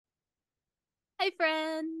Hi,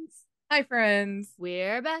 friends. Hi, friends.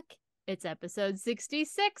 We're back. It's episode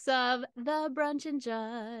 66 of The Brunch and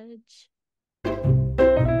Judge.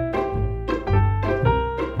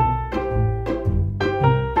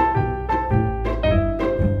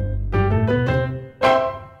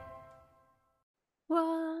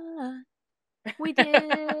 What? We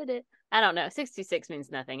did it. I don't know. 66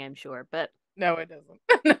 means nothing, I'm sure, but No, it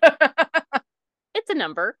doesn't. it's a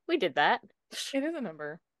number. We did that. It is a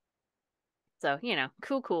number. So,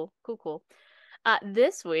 cool.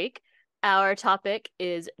 This week, our topic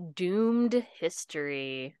is doomed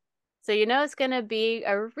history. So, it's going to be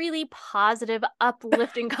a really positive,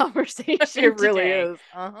 uplifting conversation It really today.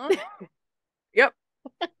 is. Yep.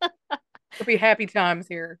 It'll be happy times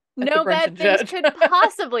here at the No Brunch bad and things Judge. could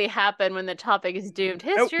possibly happen when the topic is doomed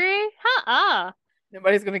Nope. history. Uh-uh.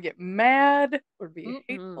 Nobody's going to get mad or be Mm-mm.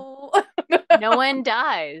 hateful. No one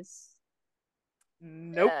dies.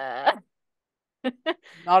 Nope. Uh,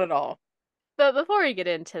 Not at all. But before we get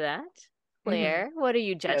into that, Mhm. Claire, what are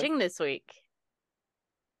you Yes. judging this week?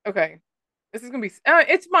 Okay. This is going to be,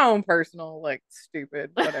 it's my own personal,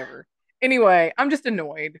 stupid, whatever. Anyway, I'm just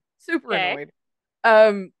annoyed. Super Okay.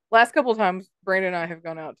 annoyed. Last couple of times, Brandon and I have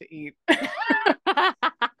gone out to eat.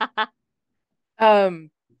 Can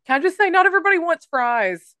I just say, not everybody wants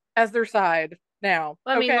fries as their side now.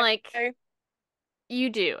 I mean, Okay. like, you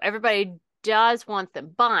do. Everybody does want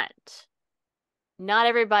them, but not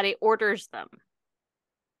everybody orders them.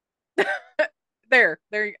 There,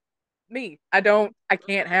 me. I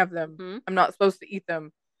can't have them. Mm-hmm. I'm not supposed to eat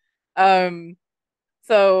them. Um,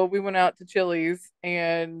 so we went out to Chili's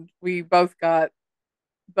and we both got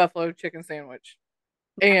buffalo chicken sandwich.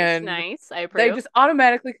 Nice, And nice. I they approve. just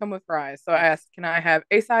automatically come with fries. So I Yes. asked, can I have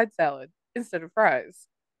a side salad instead of fries?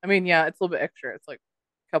 I mean, yeah, it's a little bit extra. It's like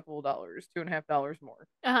a couple of dollars, $2.50 more.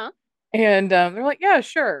 Uh-huh. And they're like, yeah,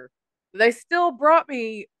 sure. They still brought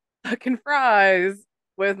me fucking fries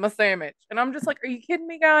with my sandwich. And I'm just like, are you kidding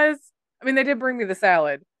me, guys? I mean, they did bring me the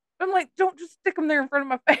salad. But I'm like, don't just stick them there in front of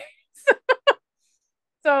my face.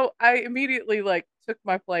 So I immediately took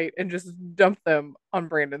my plate and just dumped them on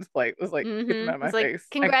Brandon's plate. It was like, get them out of Mm-hmm. my It's like, face.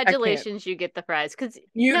 I can't. congratulations, you get the fries. Because,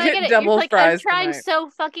 You I get get it. You're double like, I'm fries trying tonight.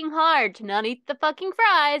 so fucking hard to not eat the fucking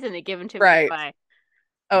fries, and they give them to me Right. anyway.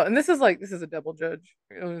 Oh, and this is a double judge.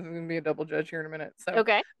 This is gonna be a double judge here in a minute. So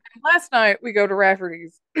Okay. last night we go to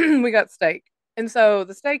Rafferty's. We got steak. And so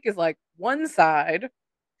the steak is like one side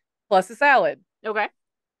plus a salad. Okay.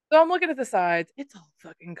 So I'm looking at the sides. It's all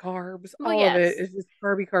fucking carbs. Well, All of it yes. is just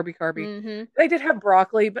carby. Mm-hmm. They did have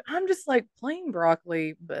broccoli, but I'm just like plain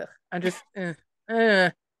broccoli. Blech. Eh.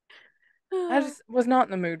 I just was not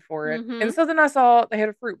in the mood for it. Mm-hmm. And so then I saw they had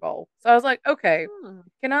a fruit bowl. So I was like, okay,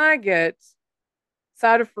 can I get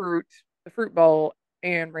side of fruit, the fruit bowl,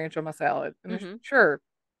 and ranch on my salad? And they're Mm-hmm. sure.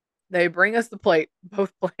 They bring us the plate,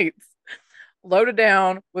 both plates, loaded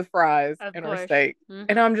down with fries Of and our course. steak. And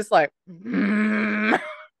Mm-hmm. I'm just like,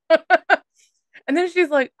 And then she's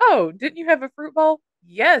like, oh, didn't you have a fruit bowl?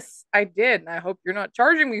 Yes, I did. And I hope you're not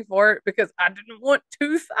charging me for it because I didn't want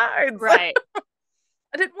two sides. Right.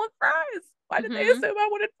 I didn't want fries. Why did they Mm-hmm. assume I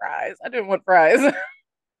wanted fries? I didn't want fries.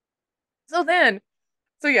 So then,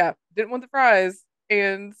 so yeah, didn't want the fries.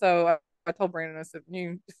 And so I told Brandon, I said,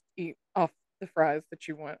 you just eat off the fries that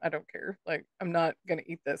you want. I don't care. Like, I'm not going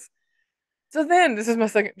to eat this. So then, this is my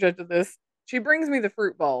second judge of this. She brings me the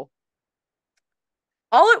fruit bowl.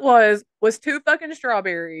 All it was two fucking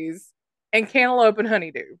strawberries and cantaloupe and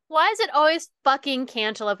honeydew. Why is it always fucking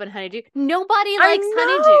cantaloupe and honeydew? Nobody I likes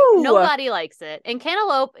honeydew. know. Nobody likes it. And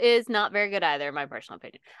cantaloupe is not very good either, in my personal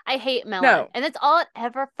opinion. I hate melon. No, And that's all it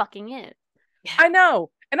ever fucking is. I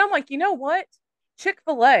know. And I'm like, you know what?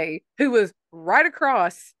 Chick-fil-A, who was right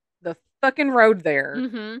across the fucking road there,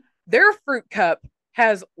 Mm-hmm. their fruit cup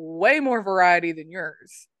has way more variety than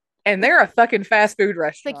yours. And they're a fucking fast food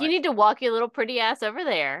It's like, you restaurant. need to walk your little pretty ass over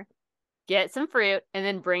there, get some fruit, and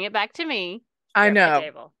then bring it back to me. I Share my know.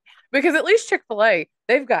 table. Because at least Chick-fil-A,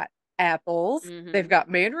 they've got apples, Mm-hmm. they've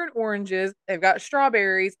got mandarin oranges, they've got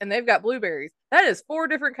strawberries, and they've got blueberries. That is four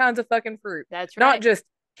different kinds of fucking fruit. That's Not right. just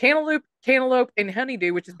cantaloupe, and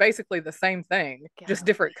honeydew, which is basically the same thing, just God.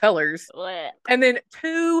 different colors. Blech. And then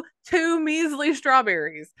two measly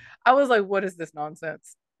strawberries. I was like, what is this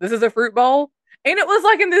nonsense? This is a fruit bowl? And it was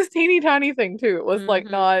like in this teeny tiny thing too. It was like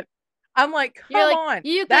Mm-hmm. not I'm like, You're come like, on.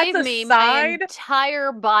 you That's gave a me my side.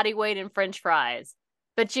 entire body weight in French fries,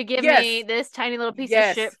 but you give me Yes. this tiny little piece of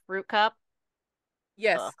shit Yes. fruit cup. Ugh.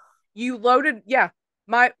 Yes. You loaded, yeah.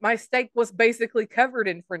 My steak was basically covered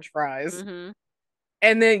in French fries. Mm-hmm.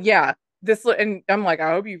 And then yeah, and I'm like, I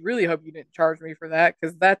hope you really hope you didn't charge me for that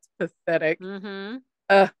because that's pathetic. Mm-hmm.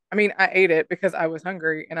 I mean, I ate it because I was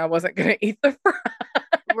hungry and I wasn't gonna eat the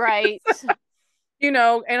Right. fries, and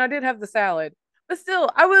I did have the salad. But still,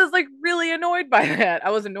 I was like really annoyed by that. I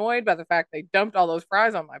was annoyed by the fact they dumped all those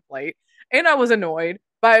fries on my plate, and I was annoyed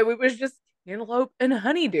by it was just cantaloupe and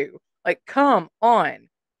honeydew. Like, come on.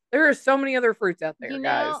 There are so many other fruits out You there,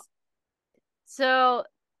 know, guys. so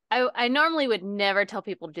I normally would never tell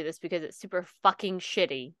people to do this because it's super fucking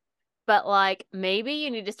shitty. But like maybe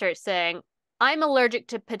you need to start saying, I'm allergic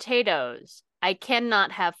to potatoes. I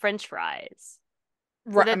cannot have French fries.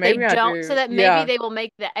 So Right, that they maybe I don't, so do. that maybe Yeah, they will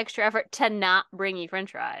make the extra effort to not bring you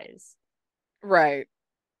French fries. right.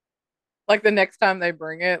 Like the next time they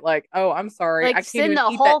bring it, like, oh, I'm sorry, Like I can't send even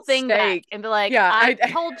the eat whole that thing back steak. and be like, Yeah, I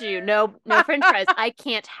told you no French fries. I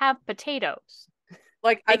can't have potatoes.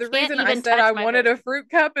 They the can't reason I even said I touch my wanted French a fries. fruit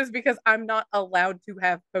cup is because I'm not allowed to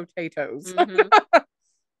have potatoes. Mm-hmm.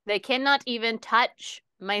 They cannot even touch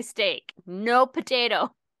my steak. No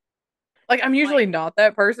potato. Like, I'm usually Like, not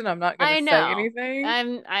that person. I'm not gonna I say know. anything.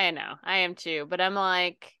 I know. I am too. But I'm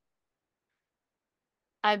like,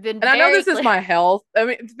 I've been And I know very this is clear. my health. I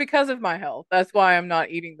mean, it's because of my health. That's why I'm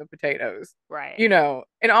not eating the potatoes. Right.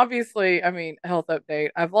 And obviously, I mean, health update.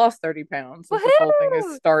 I've lost 30 pounds since this whole thing has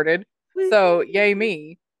Woohoo! started. So, yay Woohoo!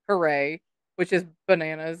 me. Hooray. Which is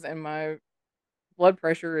bananas. And my blood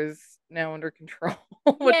pressure is now under control.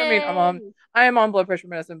 Which, I mean, Yay! I am on blood pressure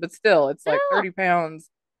medicine, but still, it's like Still. 30 pounds.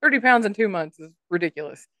 30 pounds in 2 months is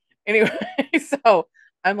ridiculous. Anyway, so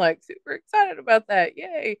I'm like super excited about that.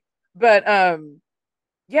 Yay. But,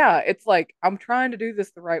 yeah, it's like I'm trying to do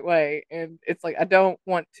this the right way, and it's like I don't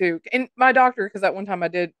want to. And my doctor, because that one time I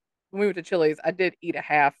did when we went to Chili's, I did eat a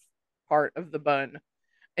half part of the bun,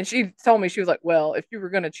 and she told me she was like, "Well, if you were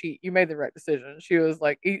gonna cheat, you made the right decision." She was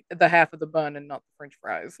like, "Eat the half of the bun and not the French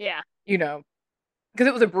fries," Yeah. you know, because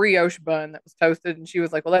it was a brioche bun that was toasted, and she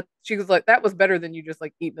was like, "Well, that," she was like, "That was better than you just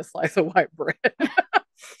like eating a slice of white bread."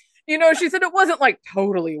 She said it wasn't like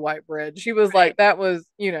totally white bread. She was Right. like, that was.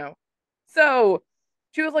 So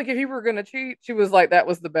she was like, if you were gonna cheat, she was like, that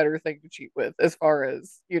was the better thing to cheat with, as far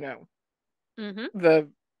as Mm-hmm. the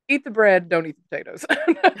eat the bread, don't eat the potatoes.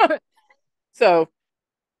 So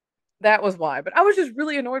that was why. But I was just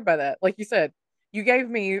really annoyed by that. Like you said, you gave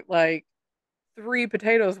me like three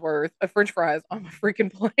potatoes worth of French fries on my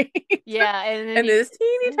freaking plate. Yeah, and then And you this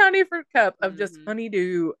teeny tiny fruit cup of just mm-hmm.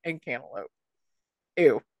 honeydew and cantaloupe.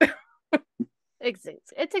 Ew.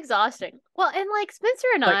 It's exhausting. Well, and like Spencer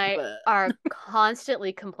and Like, I bleh. are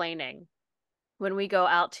constantly complaining when we go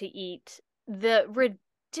out to eat the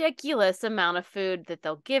ridiculous amount of food that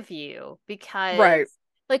they'll give you Right. because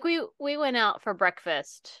like we went out for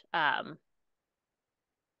breakfast a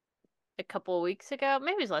couple of weeks ago.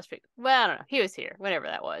 Maybe it was last week. Well, I don't know. He was here, whenever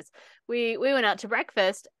that was. We went out to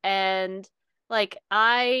breakfast and like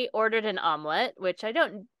I ordered an omelet, which I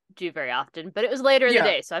don't do very often, but it was later in the Yeah.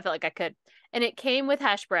 day, so I felt like I could. And it came with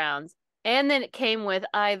hash browns, and then it came with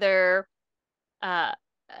either uh,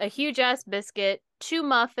 a huge ass biscuit, two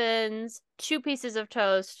muffins, two pieces of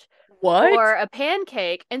toast, What? or a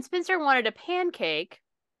pancake. And Spencer wanted a pancake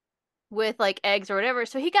with like eggs or whatever.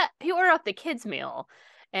 So he ordered off the kids meal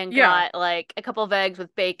and Yeah. got like a couple of eggs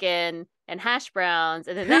with bacon and hash browns,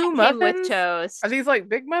 and then that Two came with muffins? Are toast. these like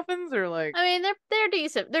big muffins or like I mean, they're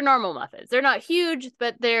decent. They're normal muffins. They're not huge,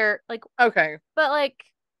 but they're like okay. but like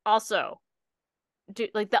also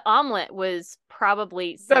like the omelet was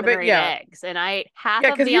probably But, 7 or 8 yeah. eggs and I ate half Yeah,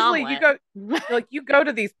 of because the usually omelet. you go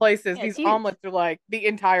to these places, Yeah, it's these huge. omelets are like the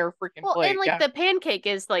entire freaking Well, and plate. like Yeah. the pancake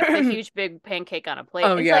is like the huge big pancake on a plate.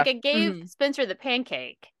 Oh And so like yeah. I gave Hmm. Spencer the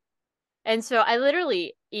pancake. And so I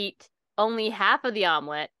literally eat only half of the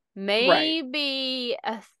omelet, Right. maybe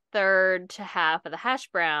a third to half of the hash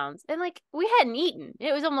browns. And like we hadn't eaten.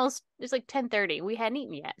 It was like 10:30. We hadn't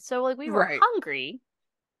eaten yet. So like we were Right. hungry,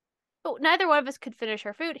 but neither one of us could finish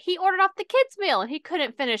our food. He ordered off the kids' meal and he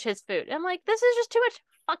couldn't finish his food. I'm like, this is just too much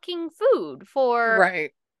fucking food for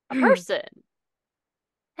Right. a person.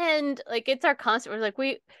 And like it's our constant we're like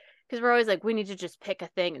we because we're always like we need to just pick a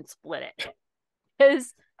thing and split it.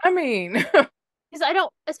 Because I mean, I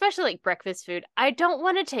don't, especially like breakfast food, I don't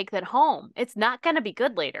want to take that home. It's not going to be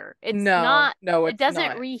good later. no, no, It it's doesn't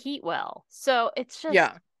not. reheat well. So it's just,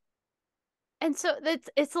 Yeah. and so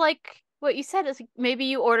it's like what you said is like maybe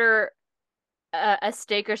you order a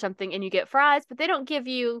steak or something and you get fries, but they don't give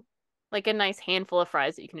you like a nice handful of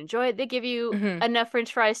fries that you can enjoy. They give you Hmm. enough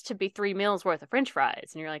French fries to be 3 meals worth of French fries.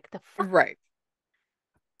 And you're like, the fuck? Right.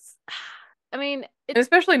 I mean, And it's,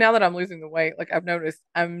 especially now that I'm losing the weight, like I've noticed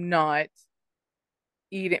I'm not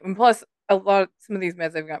eating. And plus, some of these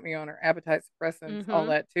meds they've got me on are appetite suppressants, all mm-hmm.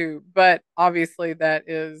 that too. But obviously, that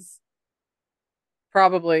is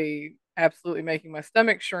probably absolutely making my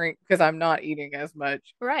stomach shrink because I'm not eating as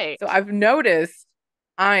much. Right. So I've noticed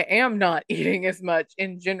I am not eating as much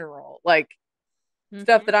in general. Like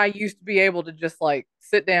stuff Mm-hmm. that I used to be able to just like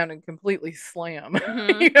sit down and completely slam,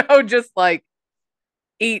 Mm-hmm. just like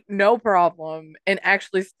eat no problem and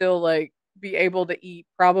actually still like be able to eat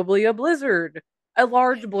probably a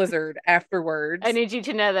large blizzard I afterwards. need you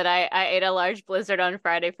to know that I ate a large blizzard on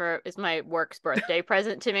Friday for is my work's birthday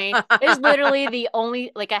present to me. It's literally the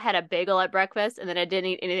only like I had a bagel at breakfast and then I didn't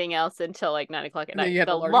eat anything else until like 9 o'clock at And then night. you had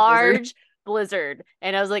a The large blizzard. large blizzard.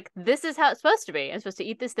 And I was like, this is how it's supposed to be. I'm supposed to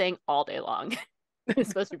eat this thing all day long. It's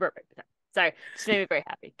supposed to be perfect. Sorry, just made me very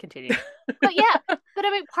happy. Continue. But yeah, but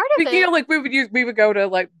I mean part of Like, it. like we would go to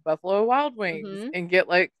like Buffalo Wild Wings Mm-hmm. and get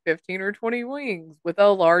like 15 or 20 wings with a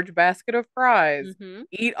large basket of fries, Mm-hmm.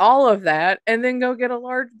 eat all of that, and then go get a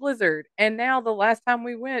large blizzard. And now the last time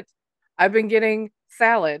we went, I've been getting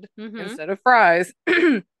salad Mm-hmm. instead of fries,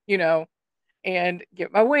 you know, and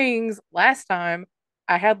get my wings. Last time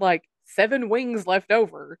I had like 7 wings left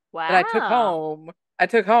over that I took Wow. home. I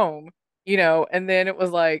took home, and then it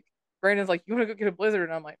was like Brandon's like, "You want to go get a blizzard?"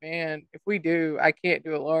 And I'm like, "Man, if we do, I can't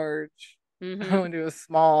do a large. I Mm-hmm. only do a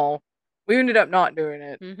small." We ended up not doing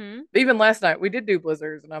it. Mm-hmm. But even last night we did do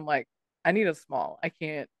blizzards, and I'm like, "I need a small. I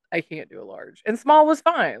can't. I can't do a large." And small was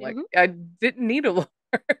fine. Like Mm-hmm. I didn't need a large.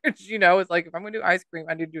 It's like if I'm gonna do ice cream,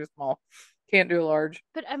 I need to do a small. Can't do a large.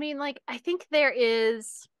 But I mean, like, I think there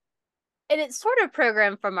is, and it's sort of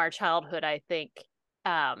programmed from our childhood, I think,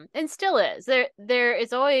 and still is. There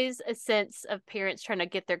is always a sense of parents trying to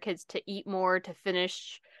get their kids to eat more, to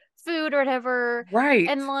finish food or whatever. Right.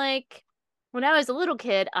 And like, when I was a little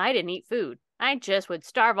kid, I didn't eat food. I just would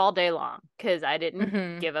starve all day long because I didn't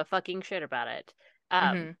Mhm. give a fucking shit about it.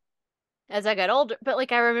 Um, Mhm. as I got older. But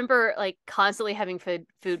like I remember like constantly having food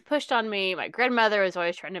pushed on me. My grandmother was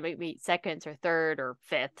always trying to make me eat seconds or third or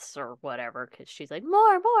fifths or whatever because she's like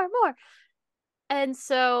more, more, more. And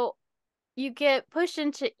so you get pushed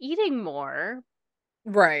into eating more.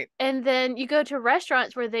 Right. And then you go to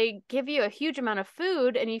restaurants where they give you a huge amount of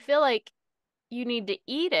food and you feel like you need to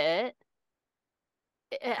eat it.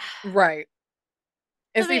 Right.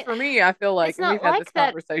 So And I see, mean, for me, I feel like, it's and not we've had this like that. Yeah.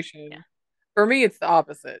 conversation, for me, it's the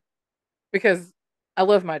opposite because I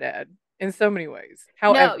love my dad in so many ways.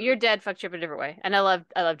 No, your However, dad fucked you up a different way. And I love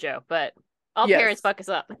Joe, but all yes, parents fuck us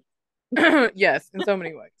up. yes, in so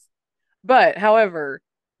many ways. But however,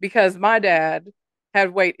 because my dad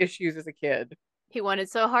had weight issues as a kid, He wanted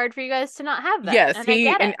so hard for you guys to not have that, yes, and I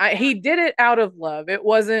get it. Yeah. he did it out of love. It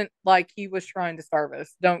wasn't like he was trying to starve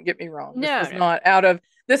us. Don't get me wrong. No, no.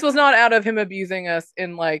 This was not out of him abusing us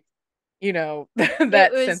in like, It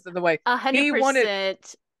that was sense of the way. a hundred He wanted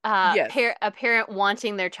percent yes, a parent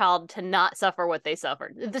wanting their child to not suffer what they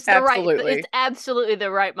suffered. It's absolutely. absolutely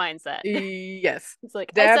the right mindset. Yes. It's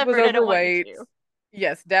like I Dad was suffered, I don't want you overweight. to.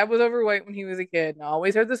 Yes, dad was overweight when he was a kid. And I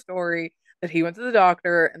always heard the story that he went to the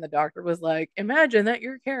doctor and the doctor was like, imagine that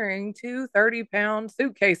you're carrying 2 30-pound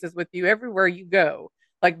suitcases with you everywhere you go.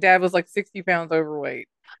 Like dad was like 60 pounds overweight.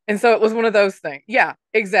 And so it was one of those things. Yeah,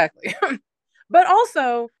 exactly. But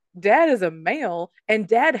also, dad is a male and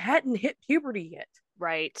dad hadn't hit puberty yet.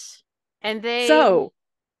 Right. And they So,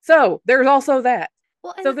 so there's also that.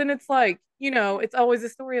 well So and then it's like, yeah. it's always a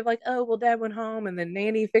story of like, oh, well, dad went home and then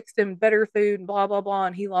nanny fixed him better food and blah, blah, blah.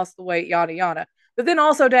 And he lost the weight, yada, yada. But then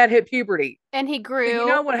also dad hit puberty. And he So you grew.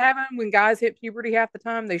 know what happened when guys hit puberty half the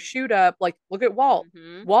time? They shoot up. Like, look at Walt.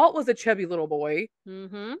 Mm-hmm. Walt was a chubby little boy,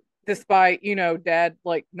 Mm-hmm. despite, dad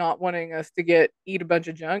like not wanting us to eat a bunch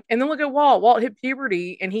of junk. And then look at Walt. Walt hit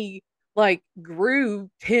puberty and he like grew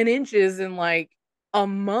 10 inches in like a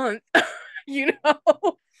month. you know?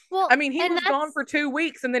 I Well, mean, he and was gone for 2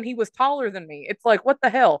 weeks and then he was taller than me. It's like, what the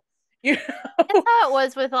hell? You that's know? how it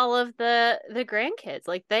was with all of the grandkids.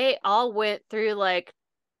 Like they all went through like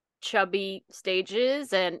chubby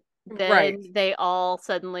stages and Right. then they all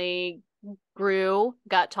suddenly grew,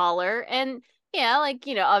 got taller, and yeah, like,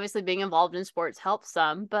 obviously being involved in sports helps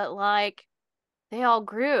some, but like they all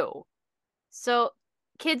grew. So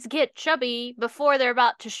kids get chubby before they're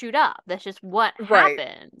about to shoot up. That's just what Right.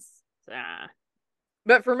 happens. Ah.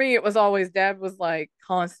 But for me, it was always dad was like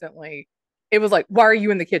constantly, it was like, why are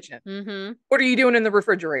you in the kitchen? Mm-hmm. What are you doing in the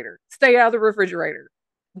refrigerator? Stay out of the refrigerator.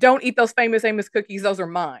 Don't eat those famous Amos cookies. Those are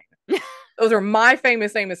mine. Those are my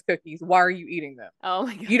famous Amos cookies. Why are you eating them? Oh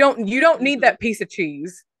my god. You don't need Mm-hmm. that piece of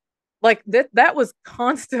cheese. Like that was Yeah.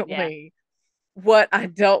 constantly what I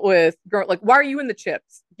dealt with. Like, why are you in the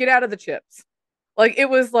chips? Get out of the chips. Like it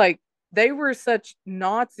was like they were such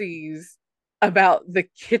Nazis about the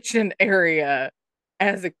kitchen area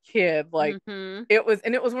as a kid. Like Mm-hmm. it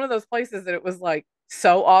was one of those places that it was like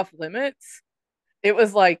so off limits. It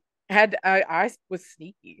was like I was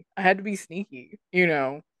sneaky. I had to be sneaky, you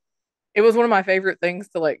know. It was one of my favorite things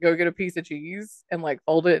to like go get a piece of cheese and like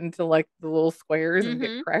fold it into like the little squares and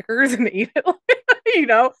get Mm-hmm. crackers and eat it, you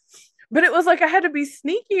know. But it was like I had to be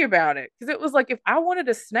sneaky about it because it was like if I wanted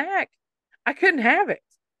a snack, I couldn't have it.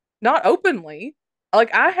 Not openly.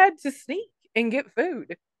 Like I had to sneak and get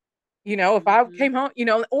food. You know, if I Mm-hmm. came home, you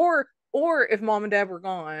know, or if mom and dad were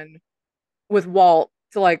gone with Walt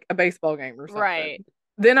to like a baseball game or Right. something,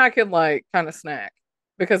 then I could like kind of snack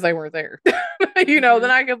because they weren't there. You know, then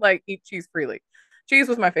Mm-hmm. I could like eat cheese freely. Cheese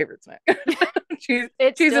was my favorite snack. cheese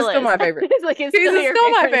It cheese is still still is. my favorite. It's like it's Cheese still is your still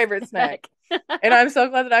my favorite favorite snack. snack. And I'm so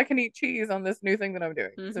glad that I can eat cheese on this new thing that I'm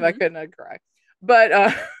doing. Because if I Mm-hmm. couldn't, I'd cry.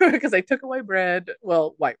 But because they took away bread,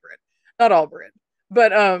 well, white bread, not all bread.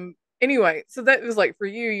 But anyway, so that was like for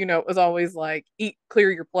you, you know, it was always like eat, clear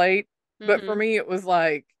your plate. But for Mm-hmm. me, it was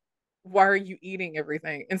like, why are you eating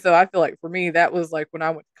everything? And so I feel like for me, that was like when I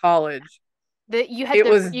went to college, That you had it the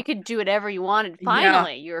was, you could do whatever you wanted. yeah,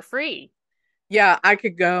 Finally, you were free. yeah, I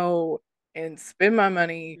could go and spend my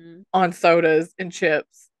money Mm-hmm. on sodas and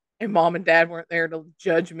chips, and mom and dad weren't there to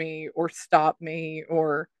judge me or stop me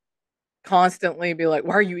or constantly be like,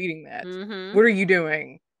 "Why are you eating that? Mm-hmm. What are you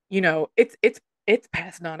doing?" You know, it's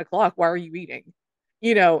past 9 o'clock. Why are you eating?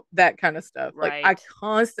 You know, that kind of stuff. Like I Right.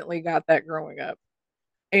 constantly got that growing up.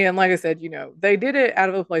 And like I said, you know, they did it out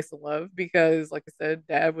of a place of love because, like I said,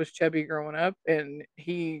 dad was chubby growing up and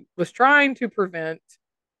he was trying to prevent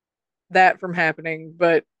that from happening,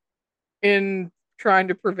 but in trying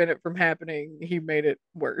to prevent it from happening, he made it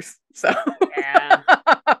worse. So Yeah.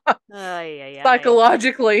 Ay, ay, ay.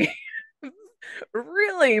 psychologically,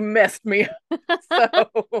 really messed me up.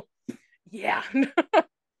 So yeah,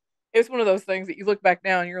 it's one of those things that you look back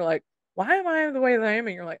now and you're like, why am I the way that I am?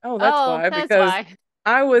 And you're like, oh, that's Oh, why, that's because why.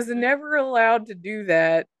 I was Mhm. never allowed to do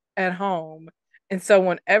that at home. And so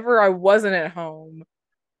whenever I wasn't at home,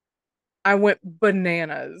 I went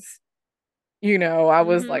bananas. You know, I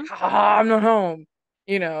was like, Mhm. ah, I'm not home.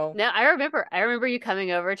 You know, No, I remember you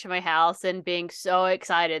coming over to my house and being so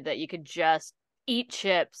excited that you could just eat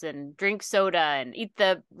chips and drink soda and eat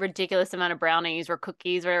the ridiculous amount of brownies or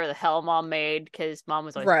cookies, whatever the hell mom made, because mom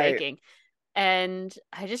was always right. baking. And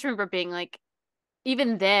I just remember being like,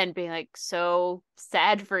 even then, being like so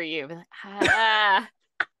sad for you. Being like, ah.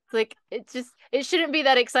 It's like it shouldn't be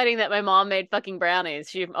that exciting that my mom made fucking brownies.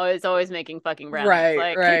 She was always making fucking brownies. Right,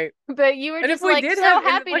 Like, right. but you were And if just we like did so have, and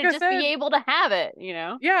happy like to I just be said, able to have it, you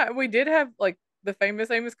know? yeah, we did have like the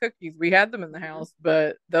famous Amos cookies. We had them in the Mhm. house,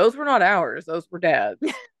 but those were not ours. Those were dad's.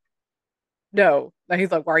 No. And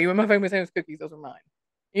he's like, why are you in my famous Amos cookies? Those are mine.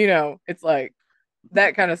 You know, it's like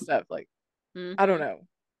that kind of stuff. Like, I don't Mhm. know.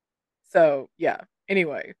 So yeah.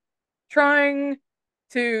 Anyway, trying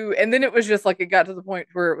to, and then it was just like it got to the point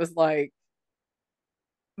where it was like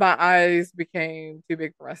my eyes became too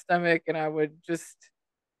big for my stomach, and I would just,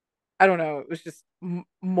 I don't know, it was just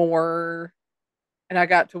more. And I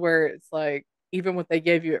got to where it's like, even what they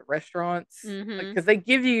gave you at restaurants, like, Mhm. because they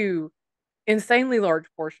give you insanely large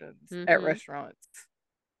portions at Mhm. restaurants.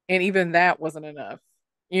 And even that wasn't enough,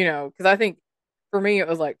 you know, because I think for me, it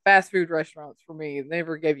was like fast food restaurants for me, they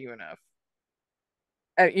never gave you enough,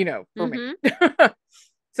 you know, for me. Mhm.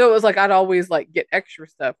 So it was like I'd always like get extra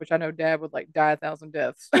stuff, which I know dad would like die a thousand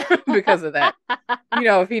deaths because of that. You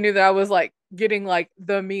know, if he knew that I was like getting like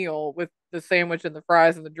the meal with the sandwich and the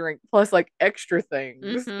fries and the drink, plus like extra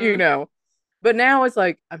things, you Mhm. know. But now it's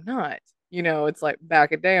like, I'm not, you know, it's like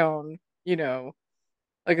back it down, you know.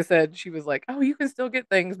 Like I said, she was like, oh, you can still get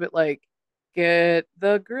things, but like get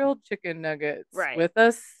the grilled chicken nuggets Right. with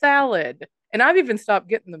a salad. And I've even stopped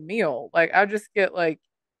getting the meal. Like I just get like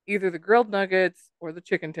either the grilled nuggets or the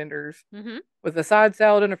chicken tenders Mhm. with a side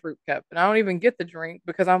salad and a fruit cup. And I don't even get the drink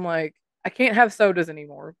because I'm like, I can't have sodas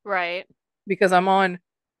anymore Right. because I'm on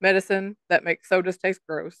medicine that makes sodas taste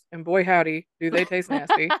gross. And boy, howdy, do they taste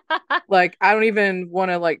nasty. Like, I don't even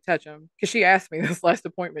want to like touch them because she asked me this last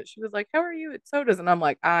appointment. She was like, how are you at sodas? And I'm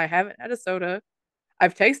like, I haven't had a soda.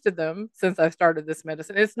 I've tasted them since I started this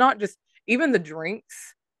medicine. It's not just even the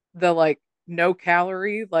drinks, the like no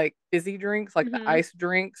calorie, like fizzy drinks, like the Mhm. ice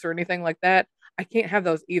drinks or anything like that. I can't have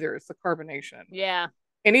those either. It's the carbonation. Yeah.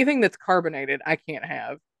 Anything that's carbonated, I can't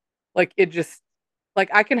have. Like it just like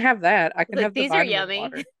I can have that. I It's can like have the these are vitamin yummy.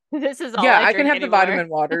 water. This is all Yeah, I I can drink have the anymore. vitamin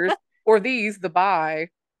waters or these, the buy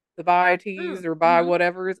teas Mm. or buy Mhm.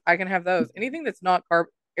 whatever's. I can have those. Anything that's not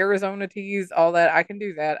Arizona teas, all that, I can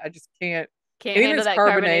do that. I just can't. Can't Anything handle that's that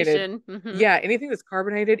carbonated, carbonation. Mhm. yeah, anything that's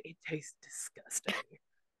carbonated, it tastes disgusting.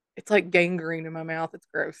 It's like gangrene in my mouth. It's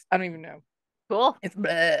gross. I don't even know. Cool. It's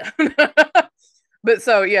bleh. But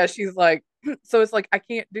so yeah, she's like, So it's like I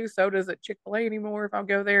can't do sodas at Chick-fil-A anymore if I'll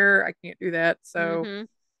go there. I can't do that. So Mm-hmm.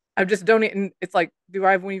 I'm just donating. It's like, do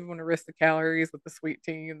I even want to risk the calories with the sweet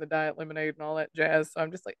tea and the diet lemonade and all that jazz? So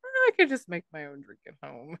I'm just like, I could just make my own drink at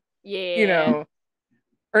home, you Yeah. know.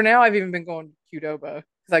 Or now I've even been going to Qdoba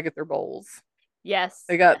because I get their bowls. Yes.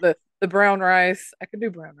 They got the brown rice. I can do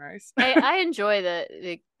brown rice I enjoy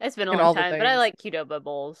it's been a and long all the time, but I things. like Qdoba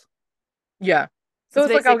bowls. Yeah. So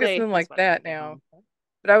It's it's like I'll get basically something that's like what I that make at now. home.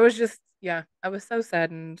 But I was just, yeah, I was so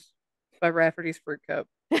saddened by Rafferty's fruit cup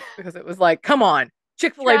because it was like, come on,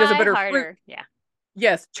 Chick-fil-A does a Try better fruit. harder. Yeah.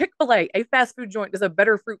 Yes, Chick-fil-A, a fast food joint, does a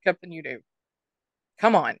better fruit cup than you do.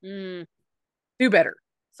 Come on, Mm. do better.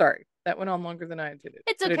 Sorry, that went on longer than I intended.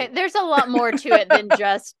 It's But okay. anyway, There's a lot more to it than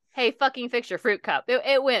just, hey, fucking fix your fruit cup.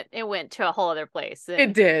 It went to a whole other place. it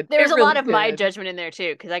And did. there's It a lot really of my did. judgment in there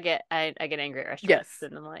too, because I get angry at restaurants Yes,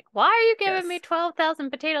 and I'm like, why are you giving me yes. 12,000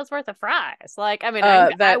 potatoes worth of fries? Like, I mean,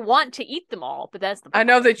 I That want to eat them all, but that's the I point.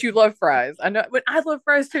 know that you love fries. I know, but I love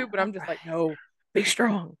fries I too. But love I'm just like, fries. no, be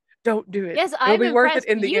strong. Don't do it. Yes, It'll I'm be worth it impressed.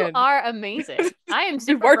 in the You end. are amazing. I am It'll be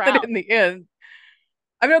super worth it proud. in the end.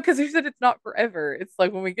 I mean, because you said it's not forever. It's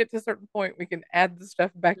like when we get to a certain point, we can add the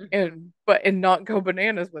stuff back Hmm. in, but and not go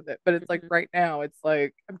bananas with it. But it's like Hmm. right now, it's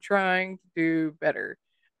like I'm trying to do better,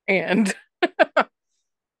 and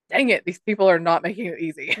dang it, these people are not making it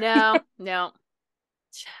easy. No, no.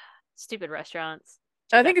 Stupid restaurants.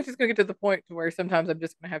 I Just think it's just gonna get to the point to where sometimes I'm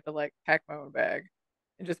just gonna have to like pack my own bag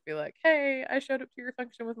and just be like, "Hey, I showed up to your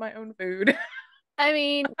function with my own food." I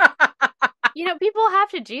mean, people have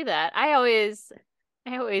to do that. I always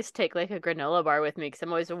take like a granola bar with me because I'm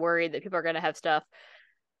always worried that people are gonna have stuff.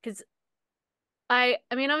 Because I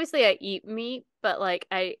mean, obviously I eat meat, but like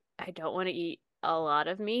I don't want to eat a lot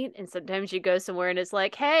of meat. And sometimes you go somewhere and it's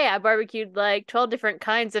like, hey, I barbecued like 12 different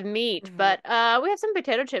kinds of meat, but we have some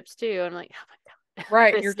potato chips too. And I'm like, oh my God, I'm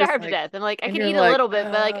Right, gonna you're just starve to like, death. I'm like, I and can you're eat a like, little bit,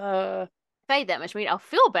 but like if I eat that much meat, I'll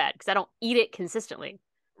feel bad because I don't eat it consistently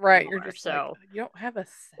right, you're anymore. just like, So, you don't have a ugh.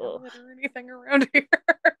 salad or anything around here.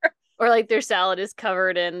 Or like their salad is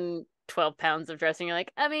covered in 12 pounds of dressing. You're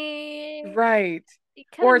like, I mean, Right. it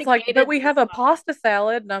kind Or of it's like, but negated we the have a sauce. pasta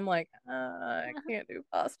salad, and I'm like, I can't do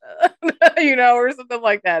pasta, or something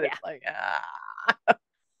like that. Yeah. It's like,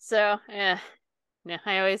 So, yeah. No,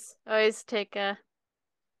 I always take a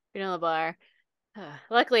granola bar.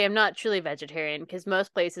 Luckily, I'm not truly vegetarian because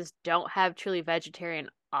most places don't have truly vegetarian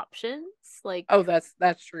options. Like, oh,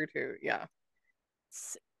 that's true too. Yeah.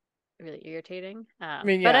 it's really irritating. I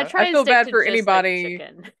mean, But I yeah, I try and feel stick bad to for just like anybody.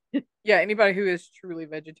 chicken. Yeah, anybody who is truly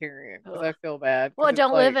vegetarian because Ugh. I feel bad Well, I because it's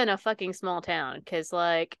don't live like, in a fucking small town because,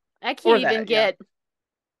 like, I can't or even that, yeah. get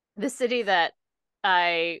the city that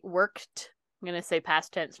I worked. I'm gonna say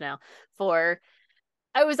past tense now for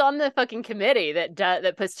I was on the fucking committee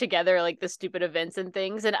that puts together like the stupid events and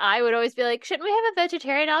things, and I would always be like, "Shouldn't we have a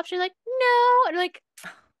vegetarian option?" Like, no, and I'm like,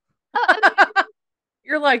 oh, I mean,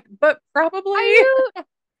 You're like, but are probably you?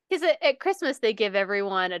 Because at Christmas they give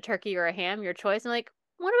everyone a turkey or a ham, your choice. I'm like,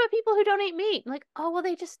 what about people who don't eat meat? I'm like, oh well,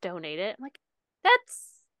 they just donate it. I'm like, that's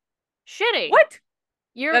shitty. what?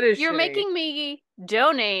 You're That is you're shitty. making me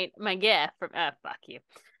donate my gift from fuck you.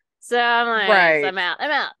 So I'm like, Right. I'm out.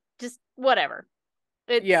 I'm out. Just whatever.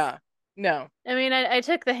 It's Yeah. No. I mean, I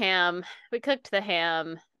took the ham. We cooked the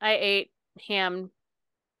ham. I ate ham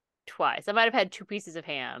twice. I might have had two pieces of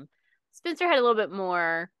ham. Spencer had a little bit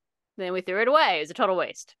more. Then we threw it away. It was a total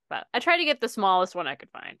waste. But I tried to get the smallest one I could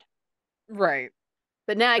find. Right.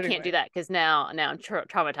 But now I But can't do anyway. that because now I'm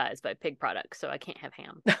traumatized by pig products, so I can't have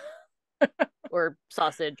ham or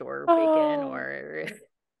sausage or bacon Oh. or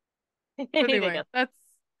But anything anyway, else.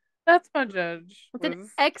 that's my judge It's an was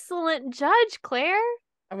excellent judge, Claire.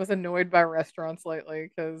 I was annoyed by restaurants lately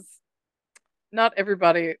because not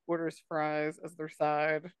everybody orders fries as their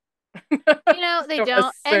side. Just They don't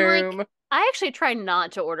don't. And like, assume. I actually try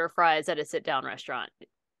not to order fries at a sit down restaurant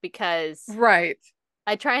because Right.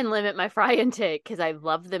 I try and limit my fry intake because I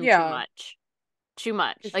love them too Yeah. much. Too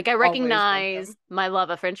much. Because you Like, I always want recognize them. my love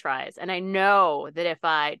of French fries. And I know that if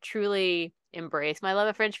I truly embrace my love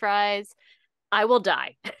of French fries, I will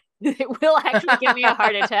die. It will actually give me a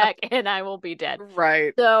heart attack and I will be dead.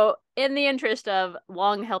 Right. So, in the interest of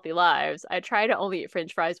long, healthy lives, I try to only eat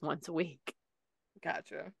French fries once a week.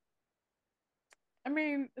 Gotcha. I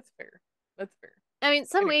mean, it's fair. That's fair. I mean,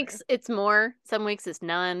 some Anyway, weeks it's more, some weeks it's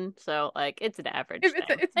none. So like it's an average thing.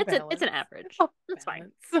 it's It's an balance. It's average. all That's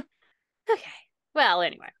fine. balance. Okay. Well,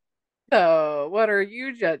 anyway. So, what are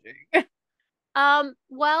you judging?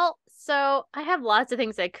 Well, so I have lots of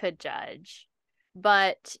things I could judge,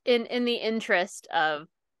 but in the interest of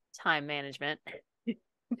time management,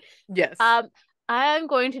 Yes. um, I'm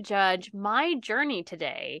going to judge my journey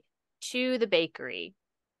today to the bakery.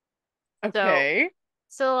 So, Okay.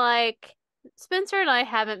 so like Spencer and I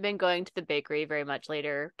haven't been going to the bakery very much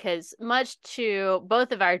later because, much to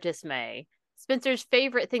both of our dismay, Spencer's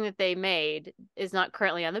favorite thing that they made is not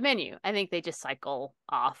currently on the menu. I think they just cycle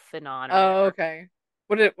off and on or Oh, whatever. okay.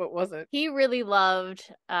 What was it? He really loved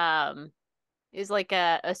is like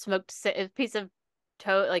a smoked a piece of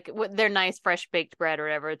toast, like their nice fresh baked bread or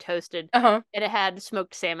whatever, toasted, Uh-huh. and it had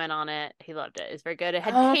smoked salmon on it. He loved it. It's very good. It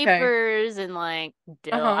had Oh, okay. capers and like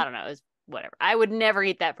dill. Uh-huh. I don't know. It was whatever. I would never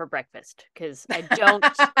eat that for breakfast because I don't.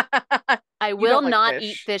 I You will don't like not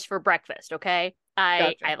eat fish. fish for breakfast. Okay.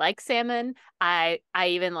 I Gotcha. like salmon. I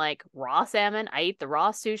even like raw salmon. I eat the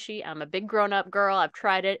raw sushi. I'm a big grown up girl. I've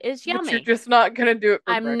tried it. It's But you're yummy. just not gonna do it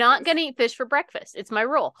for I'm not breakfast. gonna eat fish for breakfast. It's my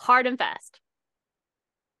rule, hard and fast.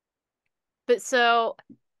 But so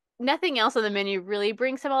nothing else on the menu really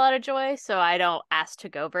brings him a lot of joy, so I don't ask to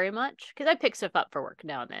go very much because I pick stuff up for work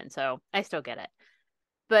now and then, so I still get it.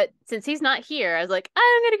 But since he's not here, I was like,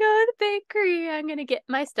 I'm gonna go to the bakery. I'm gonna get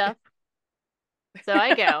my stuff. So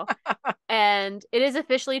I go, and it is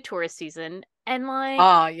officially tourist season. And like,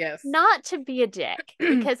 Ah, yes. not to be a dick,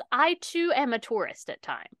 because I too am a tourist at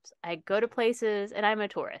times. I go to places and I'm a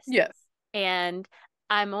tourist. Yes. And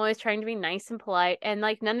I'm always trying to be nice and polite. And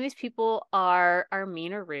like, none of these people are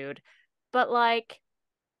mean or rude. But like,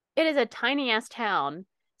 it is a tiny ass town.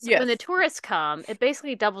 So when Yes. the tourists come, it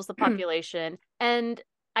basically doubles the population. And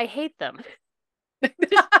I hate them.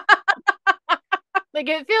 Just like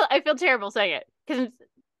I feel terrible saying it. Because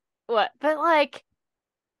what? But like,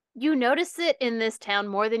 you notice it in this town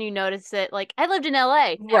more than you notice it. Like, I lived in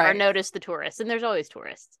LA, never Right. noticed the tourists, and there's always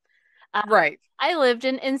tourists. Right. I lived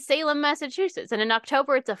in Salem, Massachusetts, and in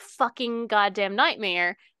October it's a fucking goddamn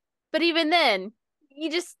nightmare. But even then,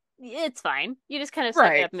 it's fine. You just kind of suck it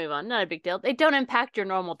Right. up and move on. Not a big deal. They don't impact your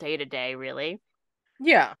normal day to day, really.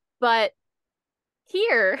 Yeah. But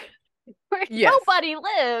here, where Yes. nobody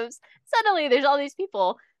lives, suddenly there's all these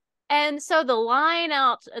people. And so the line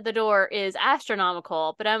out the door is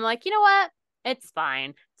astronomical, but I'm like, you know what? It's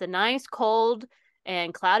fine. It's a nice, cold,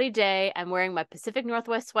 and cloudy day. I'm wearing my Pacific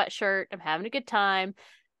Northwest sweatshirt. I'm having a good time.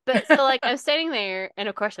 But so, like, I'm standing there, and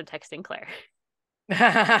of course, I'm texting Claire.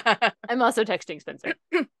 I'm also texting Spencer.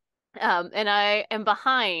 And I am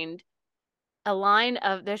behind a line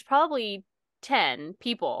of, there's probably 10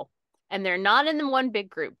 people, and they're not in the one big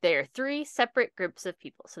group. They are three separate groups of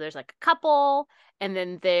people. So there's like a couple, and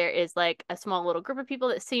then there is like a small little group of people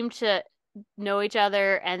that seem to know each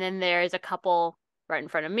other, and then there's a couple right in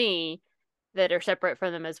front of me that are separate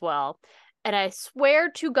from them as well. And I swear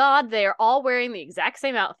to God, they are all wearing the exact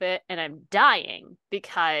same outfit, and I'm dying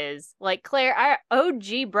because, like, Claire, our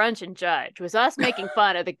OG Brunch and Judge was us making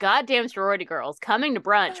fun of the goddamn sorority girls coming to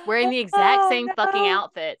brunch wearing the exact Oh same fucking no.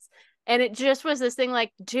 outfits. And it just was this thing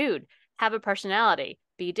like, dude, have a personality,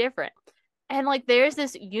 be different. And, like, there's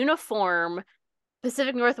this uniform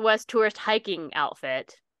Pacific Northwest tourist hiking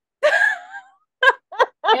outfit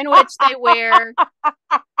in which they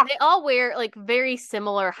all wear like very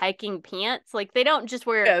similar hiking pants. Like they don't just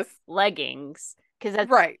wear Yes. leggings because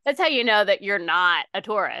Right. that's how you know that you're not a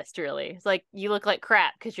tourist. Really, it's like you look like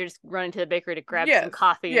crap because you're just running to the bakery to grab some Yes.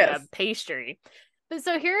 coffee and a Yes. pastry. But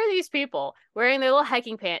so here are these people wearing their little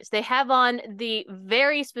hiking pants. They have on the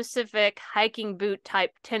very specific hiking boot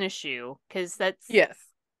type tennis shoe because that's Yes.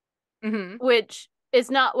 Mm-hmm. which is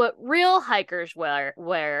not what real hikers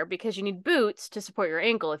wear because you need boots to support your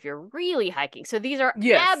ankle if you're really hiking. So these are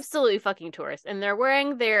Yes. absolutely fucking tourists, and they're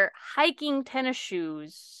wearing their hiking tennis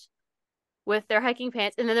shoes with their hiking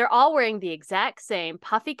pants, and then they're all wearing the exact same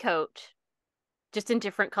puffy coat, just in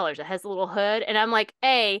different colors. It has a little hood, and I'm like,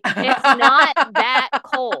 hey, it's not that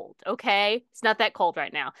cold, okay? It's not that cold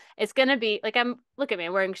right now. It's gonna be like look at me,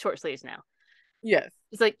 I'm wearing short sleeves now. Yes.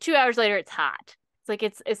 It's like 2 hours later, it's hot. It's like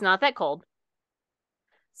it's not that cold.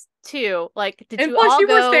 Two, like, did And you plus all you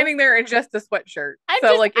were go? standing there in just a sweatshirt. I'm So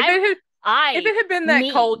just like if I it had been that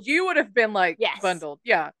cold, me. you would have been like Yes. bundled.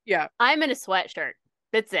 Yeah. Yeah. I'm in a sweatshirt.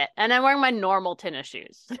 That's it. And I'm wearing my normal tennis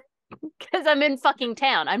shoes. Because I'm in fucking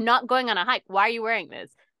town. I'm not going on a hike. Why are you wearing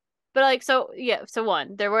this? But like so yeah, so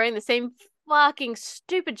one, they're wearing the same fucking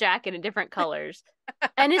stupid jacket in different colors.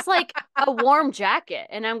 And it's like a warm jacket.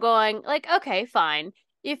 And I'm going, like, okay, fine.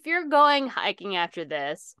 If you're going hiking after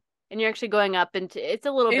this and you're actually going up into it's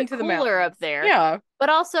a little bit Into the cooler up mountains. there, Yeah. but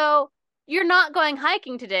also you're not going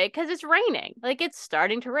hiking today because it's raining. Like it's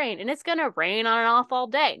starting to rain and it's gonna rain on and off all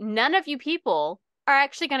day. None of you people are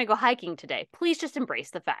actually gonna go hiking today. Please just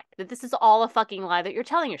embrace the fact that this is all a fucking lie that you're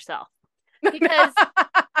telling yourself. Because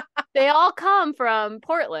they all come from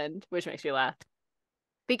Portland, which makes me laugh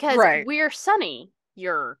because Right. we're sunny,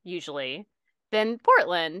 you're usually than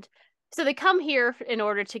Portland. So they come here in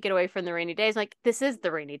order to get away from the rainy days. Like, this is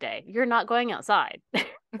the rainy day. You're not going outside.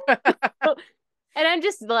 And I'm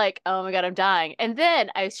just like, oh my God, I'm dying. And then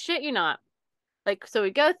I shit you not, like, so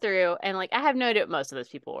we go through and like I have no idea what most of those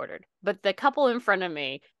people ordered. But the couple in front of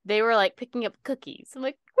me, they were like picking up cookies. I'm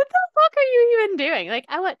like, what the fuck are you even doing? Like,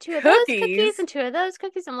 I want two of those cookies Cookies? and two of those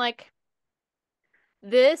cookies. I'm like,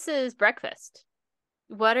 this is breakfast.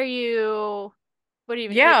 What are you what are you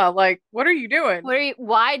like Yeah, like, what are you doing? what are you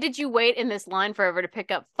why did you wait in this line forever to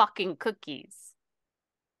pick up fucking cookies?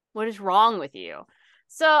 What is wrong with you?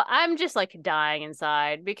 So I'm just like dying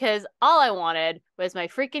inside because all I wanted was my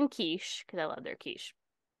freaking quiche because I love their quiche.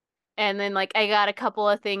 And then like I got a couple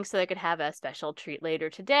of things so I could have a special treat later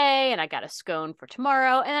today, and I got a scone for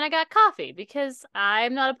tomorrow, and then I got coffee because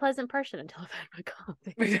I'm not a pleasant person until I've had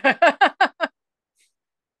my coffee.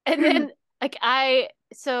 And then like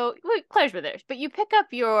Claire's were there, but you pick up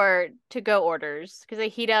your to go orders because they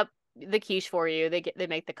heat up the quiche for you. They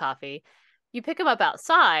make the coffee. You pick them up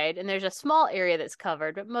outside, and there's a small area that's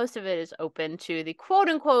covered, but most of it is open to the quote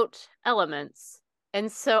unquote elements.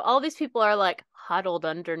 And so all these people are like huddled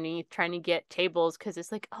underneath trying to get tables because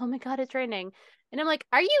it's like, oh my God, it's raining. And I'm like,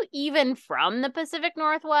 are you even from the Pacific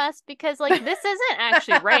Northwest? Because like this isn't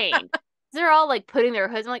actually rain. They're all like putting their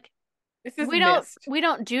hoods. I'm like, This is mist. we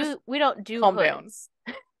don't do Calm down. hoods.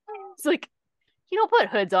 It's like you don't put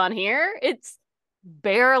hoods on here. It's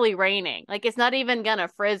barely raining. Like it's not even gonna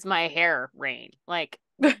frizz my hair rain. Like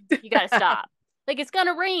you gotta stop. Like it's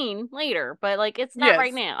gonna rain later, but like it's not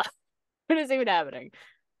right Yes. now. What is even happening?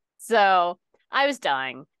 So I was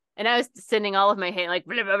dying, and I was sending all of my hate like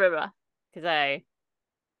blah blah blah blah because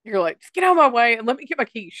You're like, just get out of my way and let me get my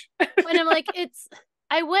quiche. when I'm like it's.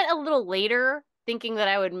 I went a little later thinking that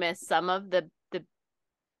I would miss some of the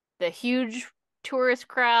huge tourist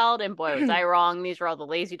crowd, and boy was I wrong. These were all the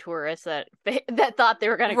lazy tourists that thought they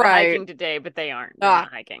were going to go Right. hiking today, but they aren't. They're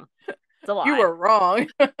not hiking. It's a You lie. were wrong.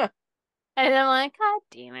 And I'm like, God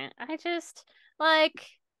damn it. I just like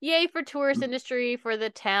yay for tourist industry for the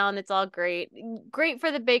town. It's all great. Great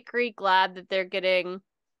for the bakery. Glad that they're getting,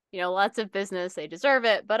 lots of business. They deserve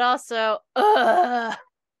it. But also,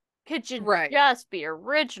 could you Right. just be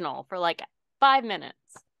original for like 5 minutes?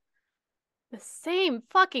 The same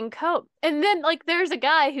fucking coat. And then like there's a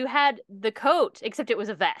guy who had the coat, except it was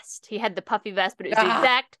a vest. He had the puffy vest, but it was the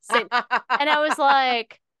exact same. And I was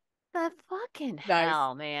like, the fucking Nice.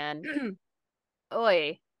 hell, man.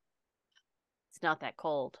 Oi. It's not that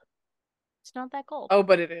cold. It's not that cold. Oh,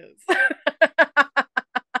 but it is.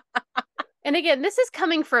 And again, this is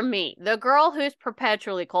coming from me, the girl who's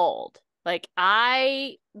perpetually cold. Like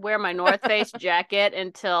I wear my North Face jacket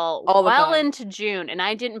until All the well time. into June, and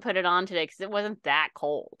I didn't put it on today because it wasn't that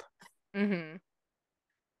cold. Mm-hmm.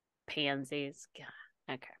 Pansies.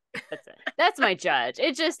 God. Okay. That's it. That's my judge.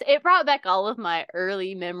 It brought back all of my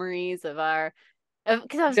early memories of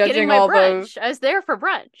because I was Judging getting my all brunch. those. I was there for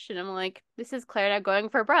brunch, and I'm like, this is Claire and I going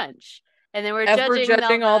for brunch. And then we're As we're judging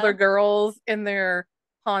judging all the girls in their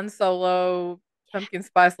Han Solo pumpkin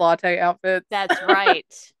spice latte outfits. That's right.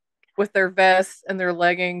 With their vests and their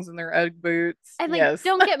leggings and their Ugg boots. And like, Yes.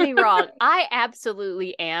 don't get me wrong, I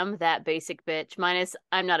absolutely am that basic bitch. Minus,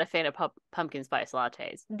 I'm not a fan of pumpkin spice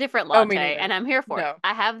lattes. Different Oh, me latte, neither. and I'm here for it. No.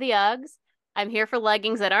 I have the Uggs. I'm here for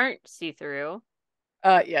leggings that aren't see through.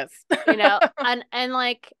 Yes. And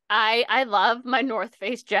like I love my North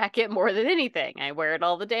Face jacket more than anything. I wear it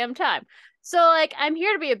all the damn time. So like I'm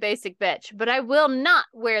here to be a basic bitch, but I will not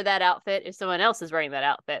wear that outfit if someone else is wearing that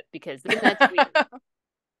outfit because then that's weird.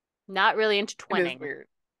 Not really into It is twinning. weird.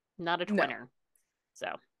 Not a No. twinner. So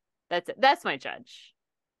that's it. That's my judge.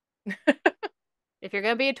 If you're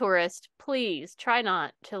gonna be a tourist, please try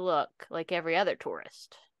not to look like every other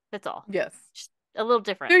tourist. That's all. Yes. Just a little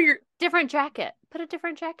different. Do your Different jacket. Put a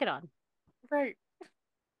different jacket on. right.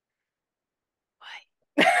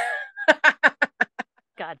 Why?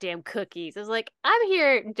 Goddamn cookies. I was like, I'm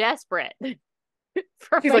here desperate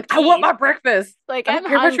for She's my like, tea. I want my breakfast. Like, I don't I'm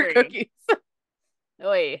care hungry. about your cookies.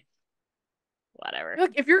 Oi. Whatever.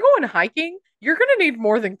 Look, if you're going hiking, you're gonna need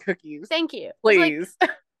more than cookies. Thank you. Please. I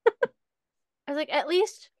was like, at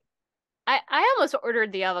least I almost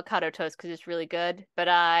ordered the avocado toast because it's really good, but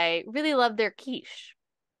I really love their quiche.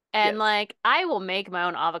 And Yes. like, I will make my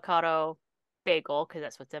own avocado bagel because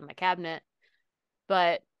that's what's in my cabinet.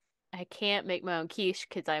 But I can't make my own quiche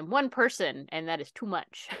because I'm one person and that is too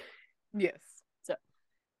much. Yes. So,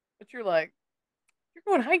 but you're like, you're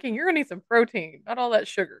going hiking, you're gonna need some protein, not all that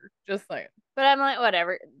sugar. Just saying. but I'm like,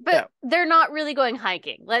 whatever. But they're not really going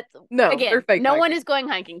hiking. No, Again, they're fake no one hiking. is going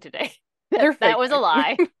hiking today. They're fake that was a lie.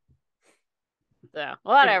 hiking. So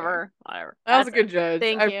whatever. Whatever. That was That's a good it. judge.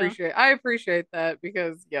 Thank I you. appreciate that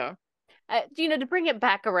because yeah. To bring it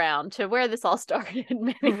back around to where this all started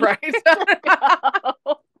many Right. years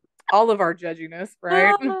ago. All of our judginess,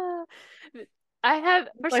 right? I have,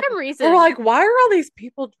 for Like some we're reason, like, why are all these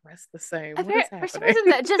people dressed the same? What is for some happening? reason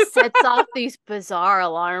that just sets off these bizarre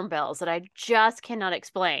alarm bells that I just cannot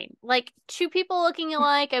explain. Like two people looking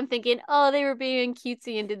alike, I'm thinking, oh, they were being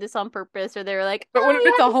cutesy and did this on purpose, or they were like, But oh, when you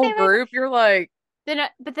it's have a the whole same eyes. group, you're like,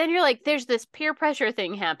 But then you're like, there's this peer pressure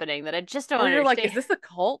thing happening that I just don't or you're like, understand. is this a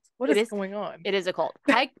cult? What It is is, going on? it is a cult.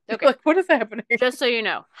 Hike. You're Okay, like, what is happening? just so you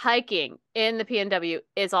know, hiking in the PNW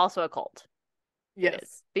is also a cult. It Yes.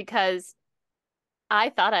 is because I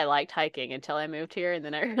thought I liked hiking until I moved here, and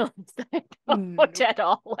then I realized that I don't Nope. at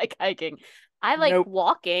all like hiking. I like Nope.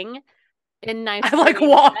 walking in nice I like serene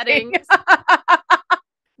walking. settings,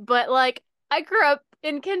 but like I grew up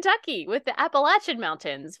in Kentucky with the Appalachian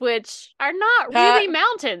Mountains, which are not That really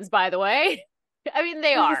mountains, by the way. I mean,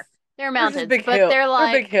 they they're just are. They're they're just mountains, big but hill.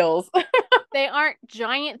 They're big hills. they aren't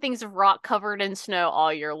giant things of rock covered in snow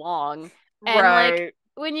all year long. And like Right.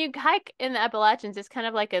 when you hike in the Appalachians, it's kind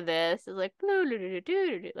of like a this. It's like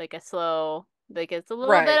like a slow, like it's a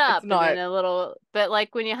little bit Right. It's up and then not a little. But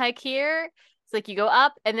like when you hike here, it's like you go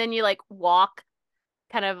up and then you like walk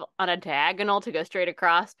kind of on a diagonal to go straight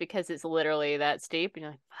across because it's literally that steep. And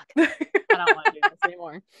you're like, fuck, I don't want to do this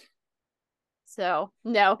anymore. So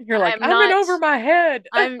no, you're like, I'm I'm in not. over my head.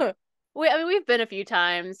 I'm I mean, we've been a few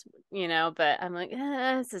times, but I'm like,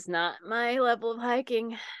 this is not my level of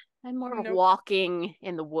hiking. I'm more of a Nope. walking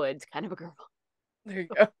in the woods kind of a girl. There you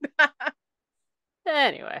go.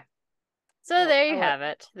 Anyway, so Well, there you have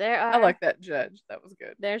it. I like that judge. That was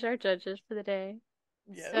good. There's our judges for the day.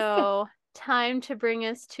 Yes. So, time to bring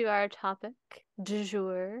us to our topic du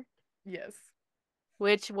jour, Yes.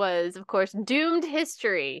 which was, of course, doomed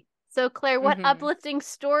history. So, Claire, what Hmm. uplifting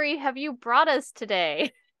story have you brought us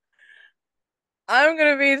today? I'm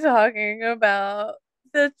gonna be talking about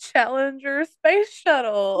the Challenger space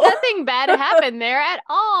shuttle. Nothing bad happened there at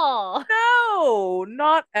all. No,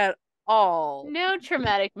 not at all. No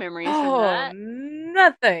traumatic memories from Oh, that.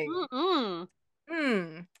 nothing. Mm-mm.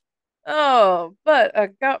 Hmm. Oh, but I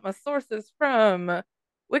got my sources from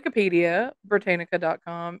Wikipedia,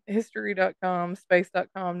 Britannica.com, History.com,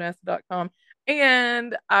 Space.com, NASA.com,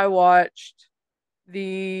 and I watched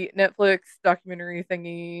the Netflix documentary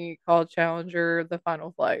thingy called Challenger: The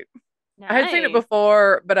Final Flight. I had seen it Nice.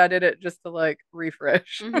 before, but I did it just to like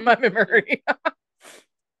refresh Mm-hmm. my Mm-hmm. memory.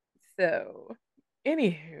 So,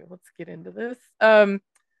 anywho, let's get into this.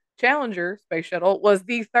 Challenger space shuttle was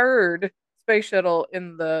the third space shuttle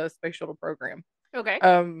in the space shuttle program. Okay.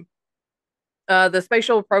 Um, the space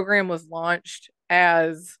shuttle program was launched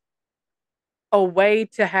as a way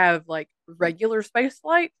to have like regular space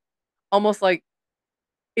flight, almost like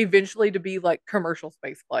eventually to be like commercial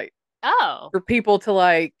space flight Oh. for people to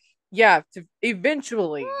like, yeah, to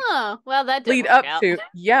eventually Oh, well, that didn't lead work up out. to,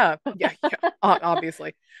 yeah,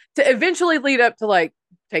 obviously, to eventually lead up to like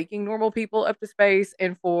taking normal people up to space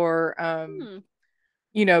and for Hmm.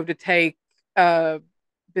 to take uh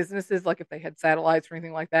businesses like if they had satellites or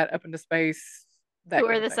anything like that up into space, Who that are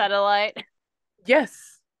kind of the thing. satellite?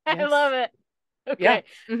 Yes. I Yes. love it. Yeah. Okay.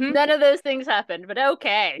 Mhm. None of those things happened, but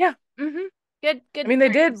okay. Yeah. Mhm. Good, I good mean, for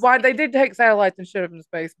you. they did take satellites and shit up into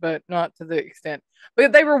space, but not to the extent.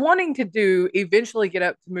 But they were wanting to do eventually get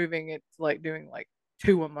up to moving it to like doing like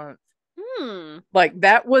two a month. Hmm. Like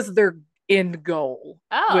that was their end goal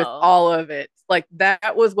with Oh. all of it. Like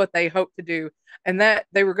that was what they hoped to do. And that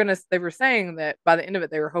they were saying that by the end of it,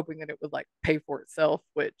 they were hoping that it would like pay for itself,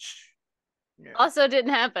 which you know, Also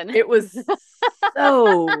didn't happen. it was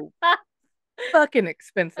so fucking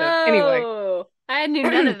expensive. Anyway, Oh, I knew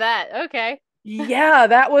none of that. Okay. yeah,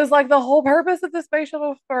 that was like the whole purpose of the space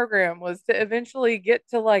shuttle program was to eventually get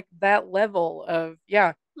to like that level of,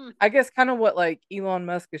 yeah, Hmm. I guess kind of what like Elon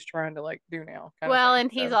Musk is trying to like do now, kind of Well, thing.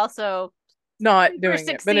 and he's So also not super doing it,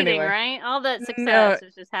 but succeeding, anyway, right? All that no, success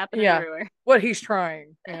is just happening yeah, everywhere. what he's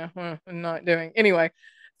trying, yeah, and not doing anyway.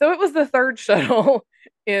 So it was the third shuttle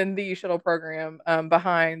in the shuttle program,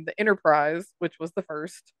 behind the Enterprise, which was the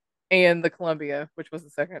first, and the Columbia, which was the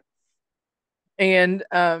second. And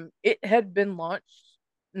it had been launched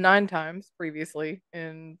 9 times previously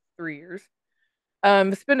in 3 years.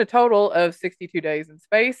 It's been a total of 62 days in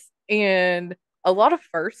space, and a lot of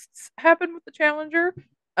firsts happened with the Challenger.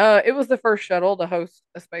 It was the first shuttle to host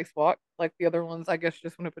a spacewalk, like the other ones, I guess,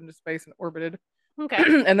 just went up into space and orbited.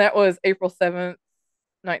 Okay. And that was April 7th,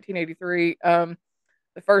 1983.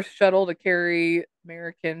 The first shuttle to carry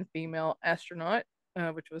American female astronaut,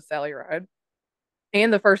 which was Sally Ride,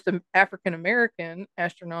 and the first African American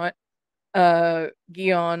astronaut,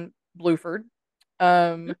 Guion Bluford.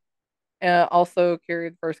 Um, Also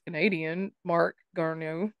carried the first Canadian, Mark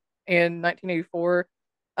Garneau, in 1984.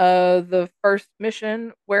 The first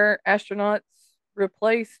mission where astronauts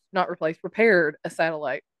repaired a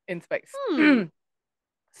satellite in space. Hmm.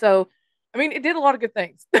 So, I mean, it did a lot of good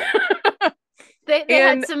things. They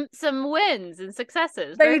had And some wins and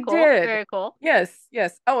successes. they Very cool. did. Very cool. Yes,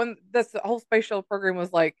 yes. Oh, and that's the whole space shuttle program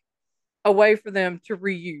was like a way for them to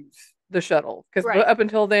reuse the shuttle because Right. up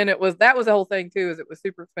until then it was that was the whole thing too is it was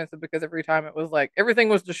super expensive because every time it was like everything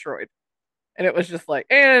was destroyed and it was just like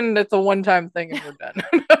and it's a one-time thing and we're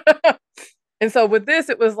done. And so with this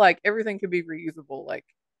it was like everything could be reusable, like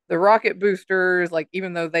the rocket boosters, like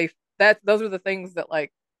even though that those are the things that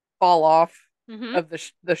like fall off Mm-hmm. of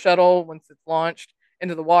the shuttle once it's launched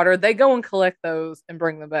into the water, they go and collect those and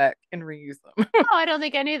bring them back and reuse them. Oh, I don't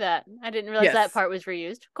think I knew that. I didn't realize that Yes, part was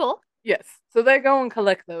reused. Cool. yes, so they go and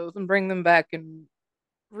collect those and bring them back and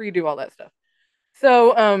redo all that stuff.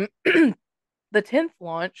 So the 10th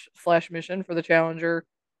launch slash mission for the Challenger,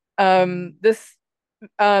 this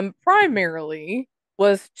primarily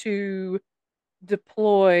was to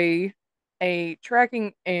deploy a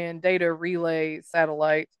tracking and data relay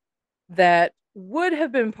satellite that would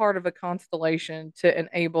have been part of a constellation to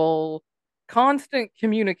enable constant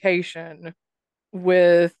communication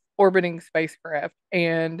with orbiting spacecraft.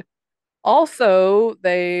 And also,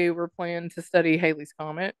 they were planning to study Halley's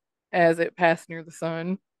Comet as it passed near the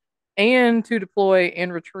sun and to deploy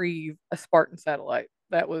and retrieve a Spartan satellite.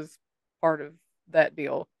 That was part of that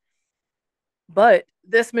deal. But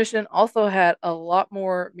this mission also had a lot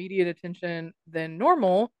more media attention than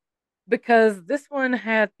normal because this one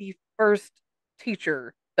had the first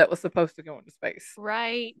teacher that was supposed to go into space.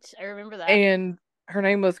 Right. I remember that. And her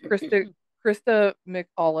name was Krista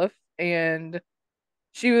McAuliffe, and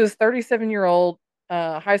she was 37-year-old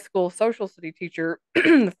high school social study teacher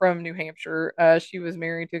from New Hampshire. She was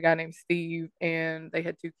married to a guy named Steve, and they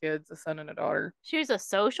had two kids, a son and a daughter. She was a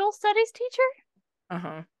social studies teacher? Uh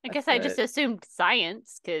huh. I guess I just assumed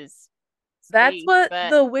science because That's space, what but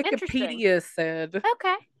the interesting. Wikipedia said.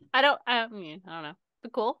 Okay. I mean, I don't know.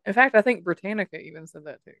 But cool. In fact, I think Britannica even said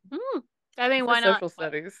that too. Hmm. I mean, It why says not? social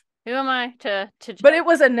studies. Who am I to But judge? it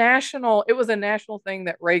was a national thing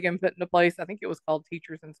that Reagan put into place. I think it was called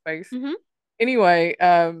Teachers in Space. Mm-hmm. Anyway,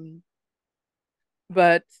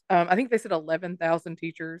 but I think they said 11,000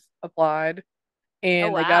 teachers applied Oh,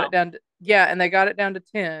 and they got it wow. down to yeah, and they got it down to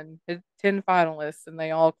 10 finalists and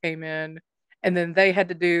they all came in and then they had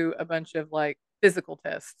to do a bunch of like physical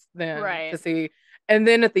tests then to Right. see, and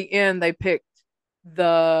then at the end they picked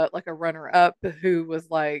the like a runner up who was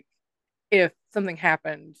like if something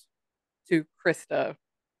happened to Krista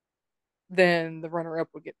then the runner up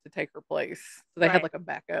would get to take her place. So they had Right. like a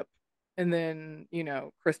backup. And then,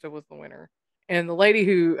 Krista was the winner. And the lady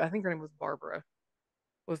who I think her name was Barbara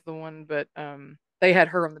was the one, but they had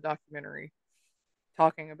her on the documentary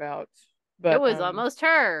talking about It but was almost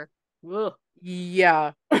her. Ugh.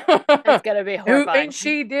 yeah. That's gonna be Who horrifying. and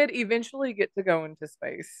she did eventually get to go into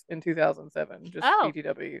space in 2007, just Oh,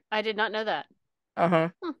 BTW. I did not know that. Uh-huh.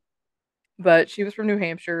 Hmm. But she was from New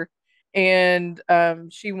Hampshire and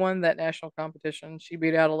she won that national competition. She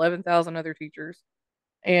beat out 11,000 other teachers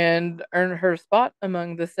and earned her spot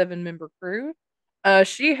among the 7-member crew.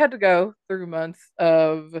 She had to go through months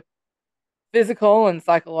of physical and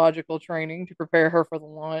psychological training to prepare her for the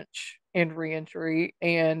launch and reentry.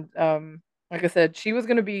 And like I said, she was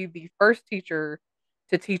going to be the first teacher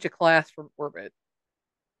to teach a class from orbit,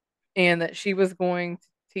 and that she was going to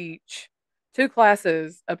teach two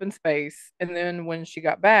classes up in space. And then when she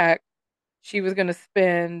got back, she was going to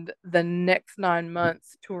spend the next 9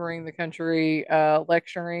 months touring the country,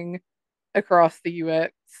 lecturing across the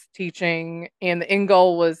UX, teaching, and the end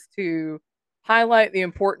goal was to highlight the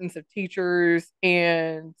importance of teachers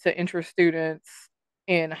and to interest students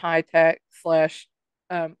in high tech slash,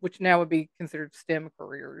 which now would be considered STEM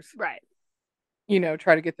careers. Right.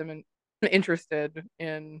 Try to get them interested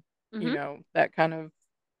in Mm-hmm. that kind of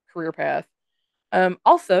career path.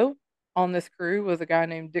 Also on this crew was a guy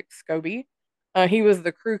named Dick Scobie. He was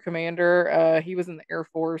the crew commander. He was in the Air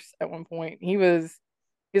Force at one point.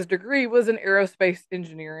 His degree was in aerospace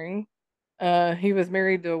engineering. He was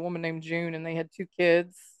married to a woman named June, and they had two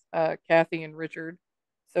kids, Kathy and Richard.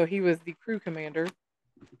 So he was the crew commander.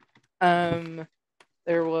 Um,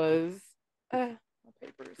 there was my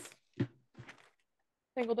papers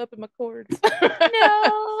tangled up in my cords.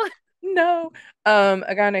 No. No.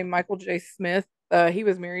 A guy named Michael J. Smith. He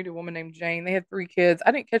was married to a woman named Jane. They had three kids.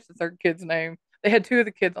 I didn't catch the third kid's name. They had two of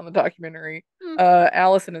the kids on the documentary, Hmm.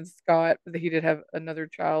 Allison and Scott, but he did have another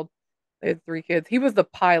child. They had three kids. He was the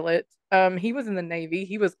pilot. He was in the Navy.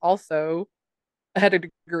 He was also had a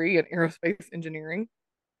degree in aerospace engineering.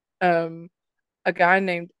 Um, a guy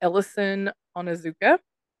named Ellison Onizuka.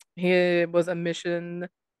 He was a mission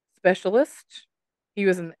specialist. He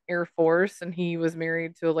was in the Air Force and he was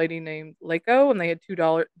married to a lady named Lako, and they had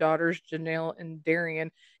daughters, Janelle and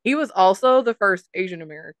Darian. He was also the first Asian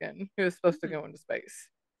American who was supposed to Hmm. go into space.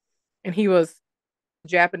 And he was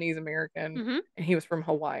Japanese American Mm-hmm. and he was from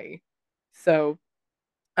Hawaii. So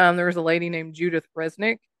there was a lady named Judith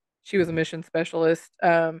Resnick. She was a mission specialist.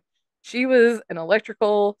 She was an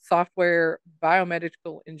electrical software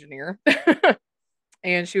biomedical engineer,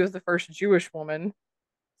 and she was the first Jewish woman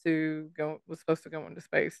to go. Was supposed to go into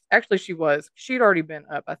space. Actually, she was. She'd already been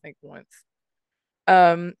up, I think, once.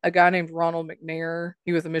 A guy named Ronald McNair.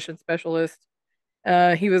 He was a mission specialist.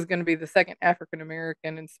 He was going to be the second African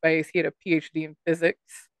American in space. He had a PhD in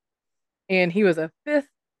physics, and he was a fifth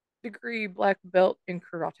degree black belt in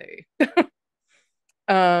karate.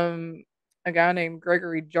 um, a guy named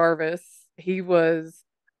Gregory Jarvis. He was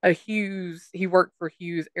a Hughes. He worked for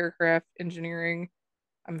Hughes Aircraft Engineering.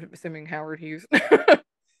 I'm assuming Howard Hughes.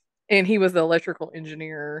 And he was the electrical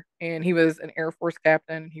engineer, and he was an Air Force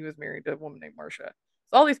captain. He was married to a woman named Marcia.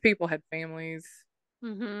 So all these people had families.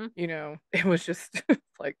 Mm-hmm. It was just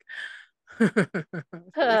like it's really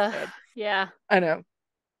sad. Yeah. I know.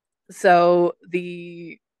 So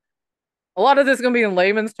the a lot of this is going to be in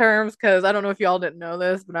layman's terms because I don't know if y'all didn't know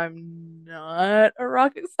this, but I'm not a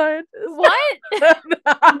rocket scientist. What?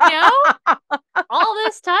 No? All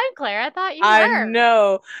this time, Claire, I thought you I were.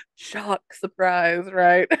 know. Shock, surprise,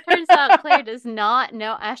 right? Turns out Claire does not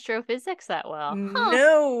know astrophysics that well. Huh.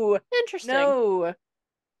 No, Interesting. no. I'm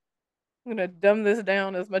going to dumb this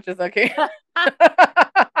down as much as I can.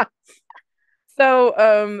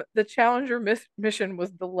 So, the Challenger mission was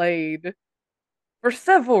delayed for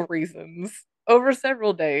several reasons over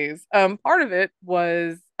several days. Part of it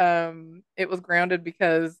was it was grounded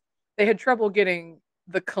because they had trouble getting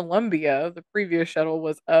the Columbia, the previous shuttle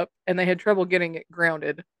was up, and they had trouble getting it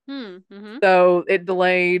grounded. Mm-hmm. So it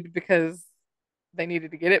delayed because they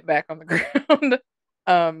needed to get it back on the ground.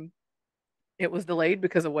 um, it was delayed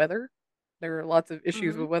because of weather. There were lots of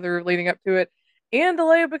issues Mm-hmm. with weather leading up to it, and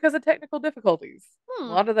delayed because of technical difficulties. A Hmm.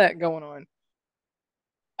 lot of that going on.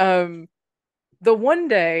 Um, the one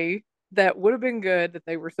day that would have been good that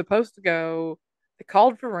they were supposed to go, they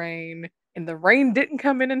called for rain, and the rain didn't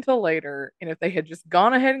come in until later. And if they had just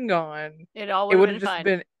gone ahead and gone, It all it would have would have been just fine.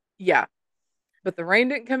 been, yeah. But the rain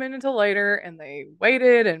didn't come in until later, and they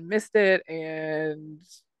waited and missed it, and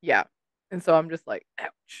yeah. And so I'm just like,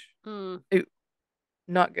 ouch, Mm. ooh,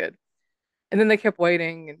 not good. And then they kept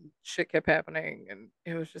waiting, and shit kept happening, and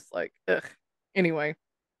it was just like, ugh. Anyway,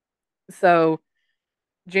 so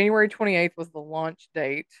January 28th was the launch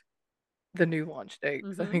date, the new launch date,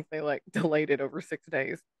 because I Mm-hmm. think they like delayed it over 6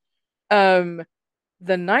 days. Um,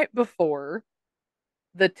 the night before,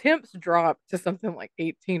 the temps dropped to something like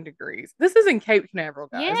 18 degrees. This is in Cape Canaveral,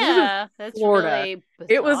 guys. This is Yeah, that's Florida. really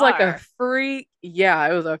It was like a bizarre. freak, yeah,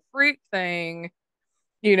 it was a freak thing.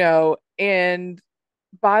 And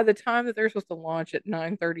by the time that they're supposed to launch at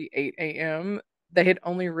 9:38 a.m., they had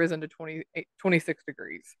only risen to 26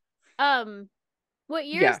 degrees. Um, what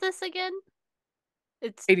year is Yeah, this again?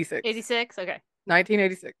 It's 86. 86? Okay.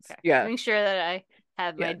 1986. Okay. Yeah. Make sure that I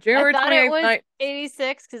have Yeah. I January thought it 28th was night.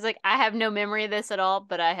 86 because like I have no memory of this at all,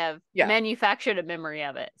 but I have Yeah. manufactured a memory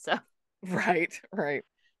of it. So Right, right.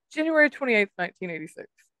 January 28th, 1986.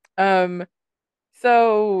 Um,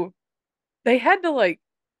 so they had to like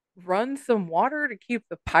run some water to keep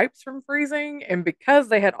the pipes from freezing, and because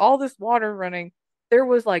they had all this water running, there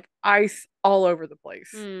was like ice all over the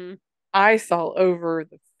place. hmm. Ice all over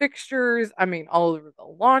the fixtures. I mean, all over the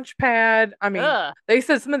launch pad. I mean, Ugh. they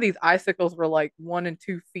said some of these icicles were like 1 and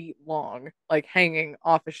 2 feet long, like hanging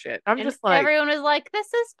off of shit. I'm And just like, everyone was like,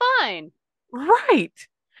 this is fine. right.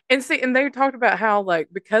 And see, and they talked about how, like,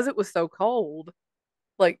 because it was so cold,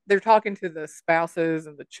 like, they're talking to the spouses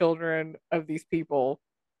and the children of these people,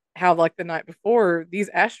 how, like, the night before, these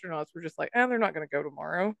astronauts were just like, oh, they're not going to go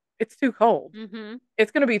tomorrow. It's too cold. Mm-hmm.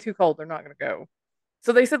 It's going to be too cold. They're not going to go.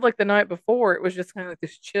 So they said, like, the night before, it was just kind of like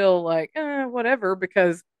this chill, like, whatever,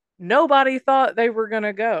 because nobody thought they were going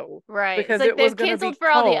to go Right. It's because like it was they've going to canceled be for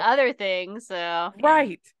all the cold. other things, so yeah.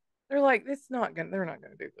 Right. They're like, they're not going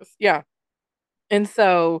to do this. Yeah. And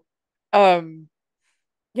so, um,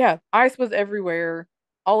 yeah, ice was everywhere,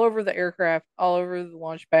 all over the aircraft, all over the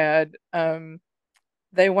launch pad.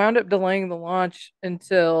 They wound up delaying the launch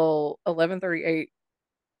until 11:38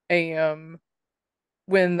 a.m.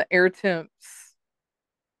 when the air temps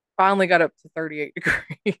finally got up to 38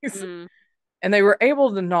 degrees. Mm. And they were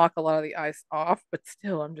able to knock a lot of the ice off, but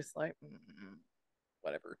still, I'm just like,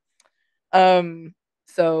 whatever. Um,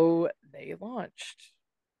 so they launched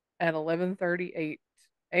at 11:38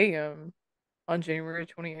 a.m. on January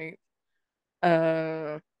 28th.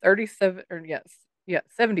 37 or yes, yeah,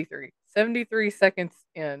 73 seconds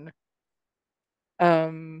in,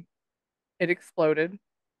 um, it exploded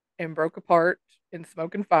and broke apart in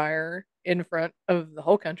smoke and fire in front of the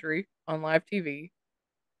whole country on live TV.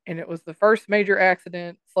 And it was the first major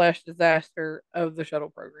accident slash disaster of the shuttle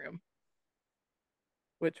program,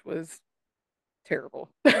 which was terrible.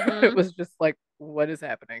 It Mm-hmm. was just like, what is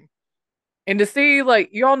happening? And to see, like,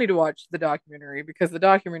 you all need to watch the documentary because the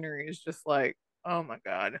documentary is just like, oh my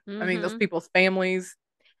God. I mean, those Mm-hmm. people's families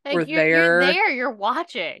were Like you're there. there, you're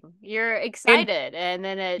watching, you're And excited, and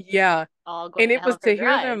then it's yeah, all going and to it hell was in front to of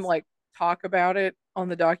your hear them eyes. like talk about it on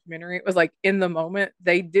the documentary. It was like in the moment,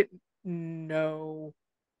 they didn't know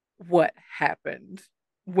what happened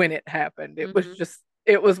when it happened. Mm-hmm.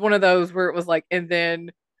 It was one of those where it was like, and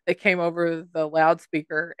then they came over the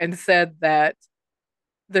loudspeaker and said that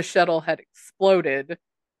the shuttle had exploded.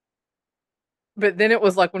 But then it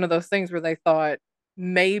was like one of those things where they thought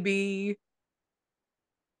maybe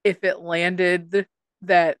if it landed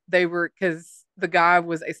that they were because the guy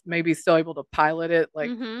was maybe still able to pilot it, like,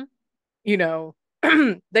 Mm-hmm. you know,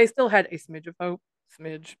 they still had a smidge of hope,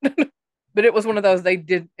 smidge. But it was one of those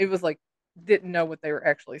it was like didn't know what they were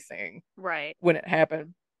actually seeing Right. when it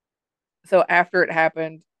happened. So after it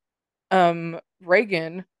happened,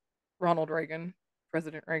 Reagan, Ronald Reagan,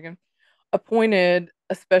 President Reagan, appointed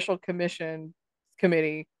a special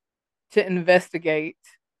committee to investigate,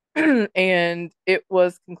 and it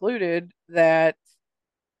was concluded that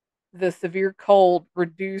the severe cold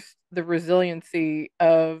reduced the resiliency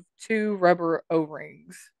of two rubber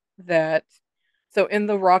O-rings that so in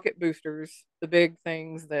the rocket boosters, the big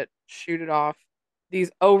things that shoot it off,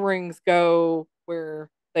 these O-rings go where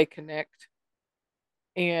they connect,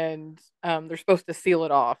 and they're supposed to seal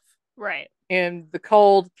it off. Right. And the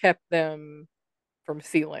cold kept them from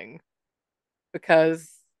sealing because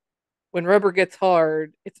when rubber gets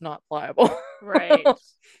hard, it's not pliable. Right.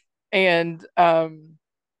 And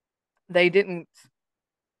they didn't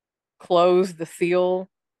close the seal.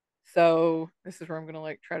 So this is where I'm gonna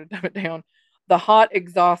like try to dumb it down. The hot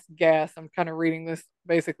exhaust gas, I'm kind of reading this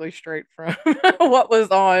basically straight from what was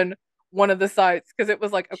on one of the sites because it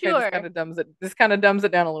was like, okay, Sure. this kind of dumbs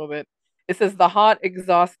it down a little bit. It says the hot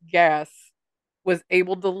exhaust gas was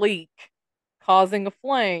able to leak, causing a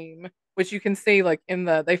flame, which you can see like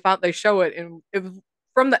they show it, and it was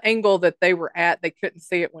from the angle that they were at, they couldn't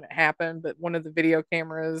see it when it happened, but one of the video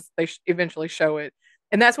cameras eventually show it.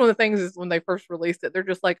 And that's one of the things is when they first released it, they're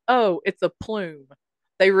just like, "Oh, it's a plume."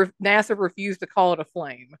 NASA refused to call it a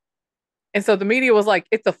flame, and so the media was like,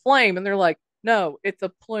 "It's a flame," and they're like, "No, it's a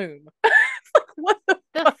plume." It's like, what the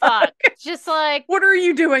The fuck? fuck? Just like What are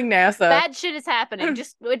you doing, NASA? bad shit is happening.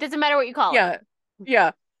 Just it doesn't matter what you call it. Yeah,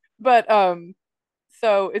 yeah, but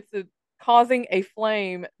so it's causing a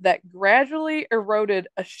flame that gradually eroded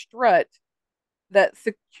a strut that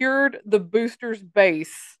secured the booster's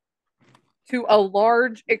base to a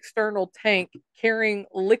large external tank carrying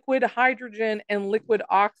liquid hydrogen and liquid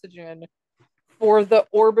oxygen for the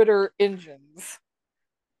orbiter engines.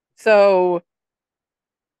 So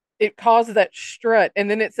it caused that strut. And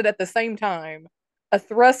then it said at the same time, a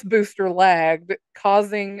thrust booster lagged,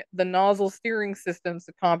 causing the nozzle steering systems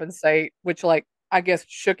to compensate, which, like, I guess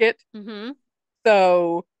shook it. Mm-hmm.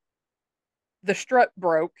 So the strut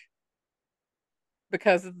broke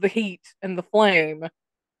because of the heat and the flame.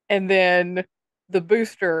 And then the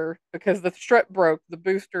booster, because the strut broke, the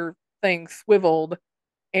booster thing swiveled,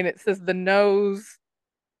 and it says the nose,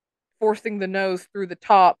 forcing the nose through the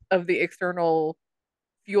top of the external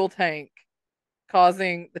fuel tank,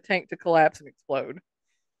 causing the tank to collapse and explode.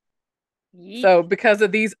 Yeet. So, because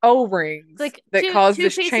of these O rings Like that two caused two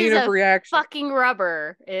this pieces chain of of reaction, fucking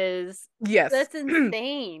rubber is yes. that's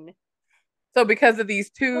insane. So, because of these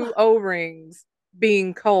two Ugh. O rings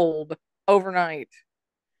being cold overnight,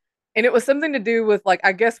 and it was something to do with, like,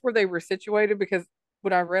 I guess where they were situated, because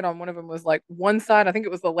what I read on one of them was like one side, I think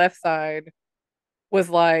it was the left side, was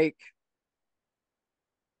like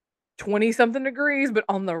 20 something degrees, but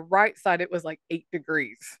on the right side, it was like 8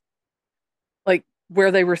 degrees. Like where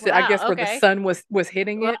they were, I guess Wow, where the okay. sun was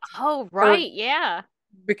hitting Well, it, oh, or right, yeah.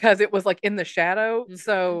 because it was like in the shadow. Hmm.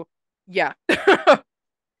 So, yeah.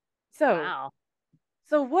 so, Wow.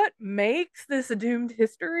 so what makes this a doomed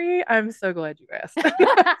history? I'm so glad you asked.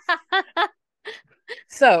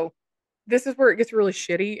 So, this is where it gets really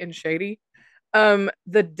shitty and shady.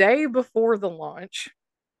 The day before the launch,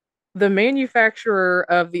 the manufacturer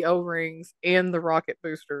of the O-rings and the rocket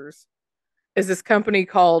boosters is this company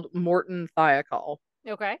called Morton Thiokol.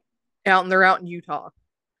 Okay. they're out in Utah.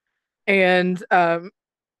 And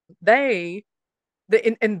they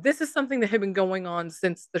and this is something that had been going on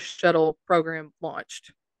since the shuttle program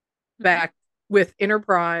launched Mhm. back with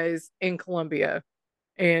Enterprise in Columbia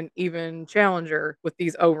and even Challenger with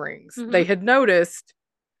these O-rings. They Mhm. had noticed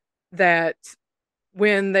that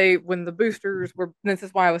when the boosters were, this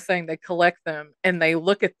is why I was saying they collect them and they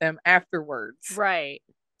look at them afterwards Right.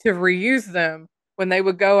 to reuse them. When they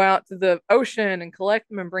would go out to the ocean and collect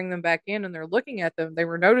them and bring them back in and they're looking at them, they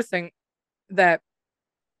were noticing that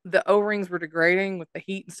the O-rings were degrading with the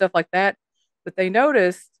heat and stuff like that. But they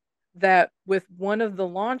noticed that with one of the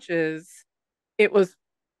launches, it was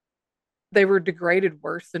they were degraded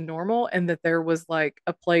worse than normal, and that there was like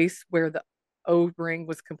a place where the O-ring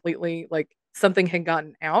was completely like something had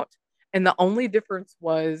gotten out. And the only difference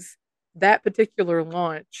was that particular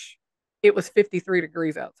launch, it was 53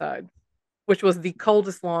 degrees outside, which was the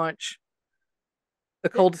coldest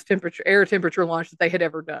temperature, air temperature launch that they had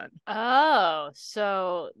ever done. Oh,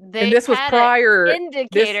 so And they this was had an prior, this,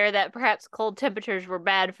 indicator that perhaps cold temperatures were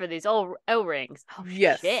bad for these old O-rings. Oh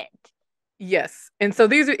yes, shit. yes. And so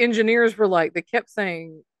these engineers were like, they kept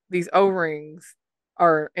saying these O-rings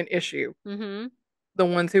are an issue, Mm-hmm. the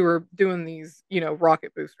ones who were doing these,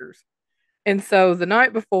 rocket boosters. And so the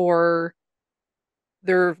night before,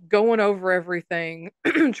 they're going over everything,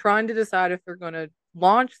 trying to decide if they're going to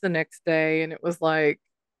launch the next day. And it was like,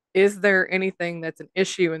 is there anything that's an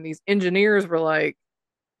issue? And these engineers were like,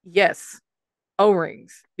 yes,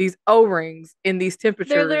 O-rings, these O-rings in these They're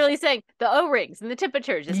temperatures. literally saying the O-rings and the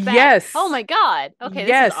temperatures is bad. Oh Yes, my God. Okay, this is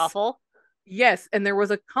yes, awful. yes. And there was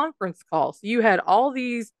a conference call. So you had all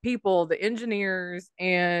these people, the engineers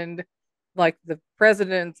and like the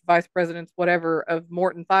presidents, vice presidents, whatever, of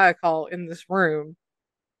Morton Thiokol in this room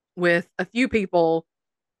with a few people.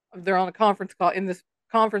 They're on a conference call in this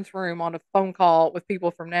conference room on a phone call with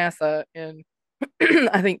people from NASA in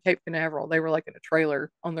I think Cape Canaveral. They were like in a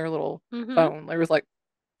trailer on their little Mm-hmm. phone. There was like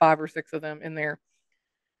 5 or 6 of them in there.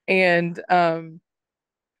 And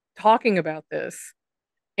talking about this.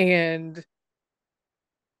 And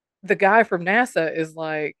the guy from NASA is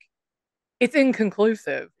like, it's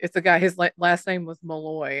inconclusive. It's a guy, his last name was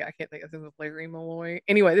Malloy. I can't think of him was Larry Malloy.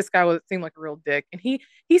 Anyway, this guy seemed like a real dick. And he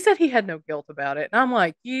said he had no guilt about it. And I'm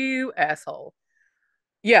like, you asshole.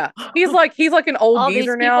 Yeah. He's like an old All these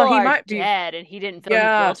geezer people now. He are might be, dead and he didn't feel any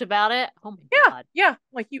yeah, guilt about it. Oh my yeah, God. yeah.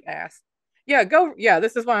 Like you ass. Yeah, go. Yeah,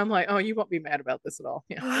 this is why I'm like, oh, you won't be mad about this at all.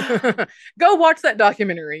 Yeah. Go watch that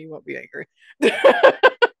documentary. You won't be angry.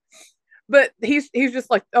 But he's just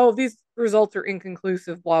like, oh, these results are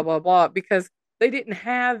inconclusive, blah blah blah, because they didn't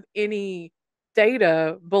have any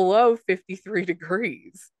data below 53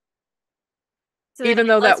 degrees, So they're even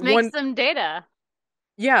like, though let's that make one, some data.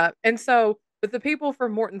 yeah. And so, but the people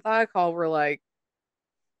from Morton Thiokol were like,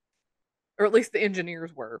 or at least the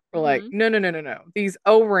engineers were like, Mm-hmm. no, no, no, no, no. These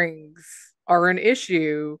O-rings are an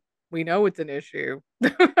issue. We know it's an issue.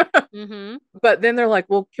 Mm-hmm. But then they're like,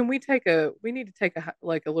 well, we need to take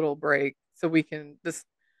like a little break so we can just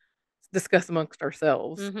discuss amongst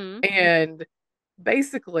ourselves. Mm-hmm. And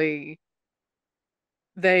basically,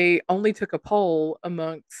 they only took a poll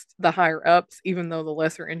amongst the higher ups, even though the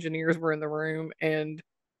lesser engineers were in the room. And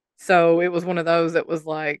so it was one of those that was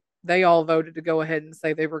like, they all voted to go ahead and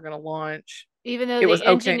say they were going to launch. Even though It was the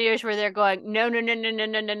okay. engineers were there going, no, no, no, no, no,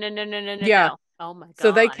 no, no, no, no, no, no, no, Yeah. no. Oh my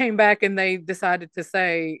So they God. came back and they decided to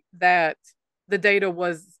say that the data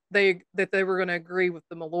was they were going to agree with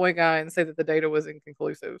the Malloy guy and say that the data was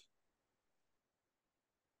inconclusive.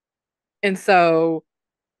 And so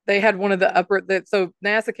they had one of the upper that so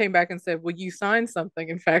NASA came back and said, "Will you sign something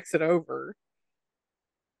and fax it over?"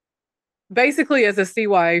 Basically as a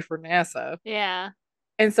CYA for NASA. Yeah.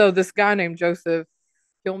 And so this guy named Joseph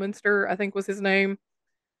Kilminster, I think was his name,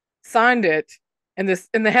 signed it. And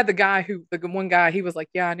they had the one guy, he was like,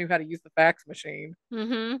 "Yeah, I knew how to use the fax machine."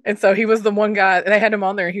 Mm-hmm. And so he was the one guy, they had him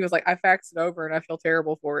on there and he was like, I faxed it over and I feel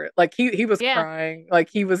terrible for it. Like he was Yeah. crying, like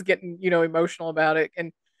he was getting, emotional about it.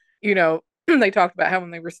 And, they talked about how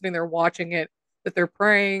when they were sitting there watching it, that they're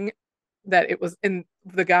praying that it was in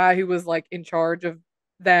the guy who was like in charge of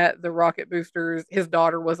the rocket boosters, his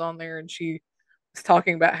daughter was on there and she was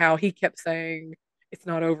talking about how he kept saying, it's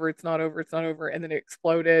not over, it's not over, it's not over. And then it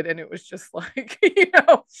exploded. And it was just like,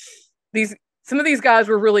 these some of these guys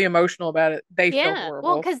were really emotional about it. They felt Yeah. Well,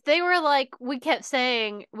 horrible. because they were like, we kept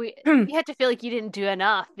saying you had to feel like you didn't do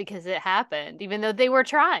enough because it happened, even though they were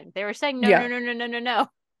trying. They were saying no, no, Yeah. no, no, no, no, no.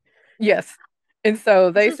 Yes. And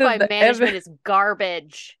so This they is why said management is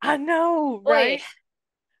garbage. I know, Oi. right?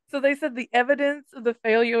 So they said the evidence of the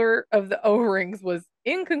failure of the O-rings was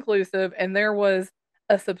inconclusive and there was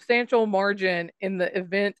a substantial margin in the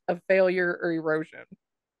event of failure or erosion.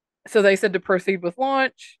 So they said to proceed with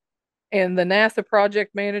launch. And the NASA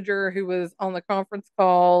project manager who was on the conference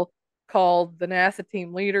call called the NASA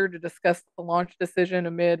team leader to discuss the launch decision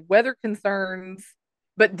amid weather concerns,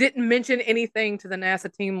 but didn't mention anything to the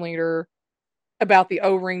NASA team leader about the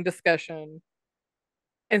O-ring discussion.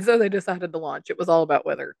 And so they decided to launch. It was all about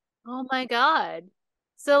weather. Oh my God.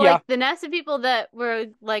 So Yeah. like the NASA people that were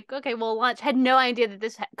like, okay, we'll launch had no idea that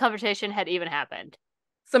this conversation had even happened.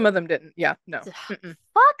 Some of them didn't. Yeah. No. Mm-mm.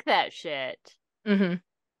 Fuck that shit. Mm-hmm.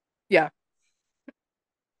 Yeah.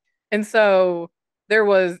 And so there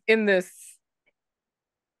was in this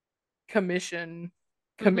commission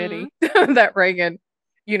Mm-hmm. committee that Reagan,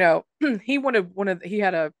 you know, he wanted he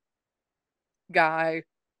had a guy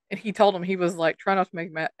and he told him he was like, try not to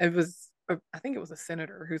make it was, I think it was a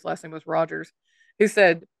senator whose last name was Rogers, who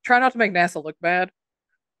said, try not to make NASA look bad.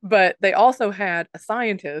 But they also had a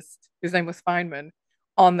scientist whose name was Feynman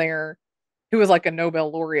on there who was like a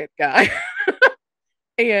Nobel laureate guy.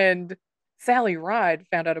 And Sally Ride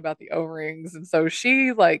found out about the O-rings. And so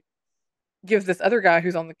she like gives this other guy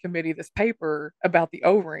who's on the committee this paper about the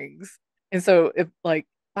O-rings. And so if like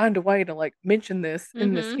find a way to like mention this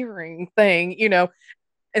in this Mm-hmm. hearing thing, you know.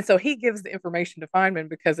 And so he gives the information to Feynman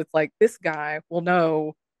because it's like this guy will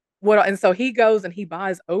know what. And so he goes and he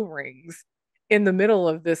buys O-rings in the middle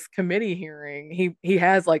of this committee hearing. He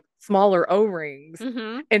has like smaller O-rings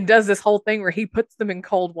Mm-hmm. and does this whole thing where he puts them in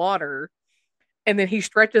cold water and then he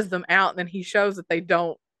stretches them out and then he shows that they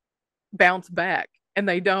don't bounce back and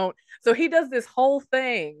they don't. So he does this whole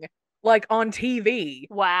thing like on TV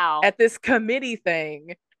Wow. at this committee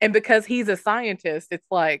thing. And because he's a scientist, it's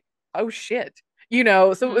like, oh shit, you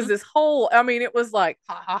know? So it was Mm-hmm. this whole, I mean, it was like,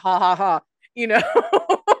 ha ha ha ha ha, you know?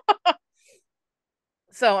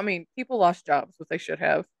 So, I mean, people lost jobs, what they should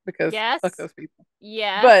have because fuck Yes. those people. But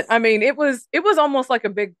Yes. I mean, it was almost like a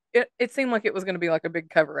big, it seemed like it was going to be like a big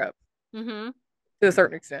cover up Mm-hmm. to a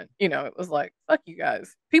certain extent. You know, it was like, fuck you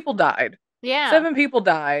guys. People died. Yeah. 7 people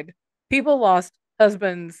died. People lost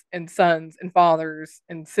husbands and sons and fathers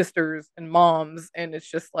and sisters and moms. And it's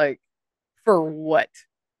just like, for what?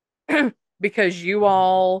 Because you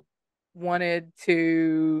all wanted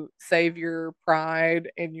to save your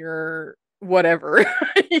pride and your whatever,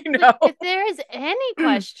 you But know? if there is any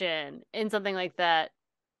question in something like that,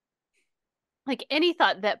 like any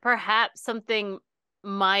thought that perhaps something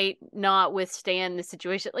might not withstand the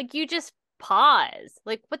situation, like you just pause.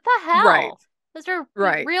 Like, what the Right, hell? Those are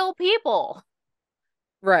right, real people.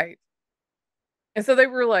 right. And so they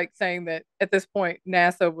were like saying that at this point,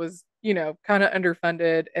 NASA was, you know, kind of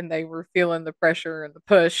underfunded and they were feeling the pressure and the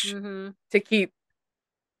push Mm-hmm. to keep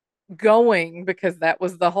going because that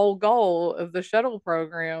was the whole goal of the shuttle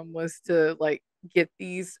program was to like get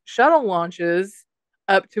these shuttle launches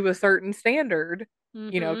up to a certain standard,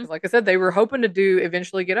 you know, Mm-hmm. because like I said, they were hoping to do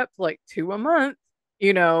eventually get up to like two a month,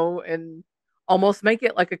 you know, and almost make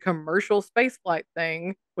it like a commercial space flight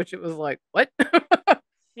thing, which it was like, what? Which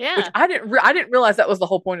Yeah. I didn't realize that was the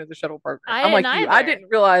whole point of the shuttle program. I I'm didn't like you, I either. didn't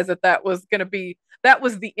realize that that was going to be that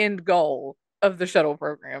was the end goal of the shuttle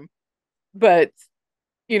program. But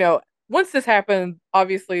you know, once this happened,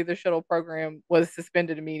 obviously the shuttle program was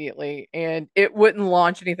suspended immediately and it wouldn't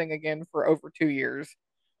launch anything again for over 2 years.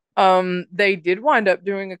 They did wind up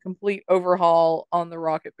doing a complete overhaul on the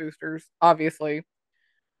rocket boosters, obviously.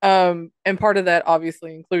 And part of that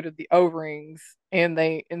obviously included the O-rings, and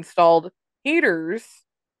they installed heaters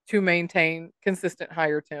to maintain consistent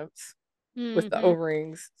higher temps with the Mm-hmm.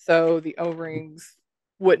 O-rings, so the O-rings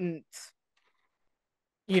wouldn't,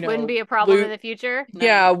 you Wouldn't know, be a problem in lose. the future.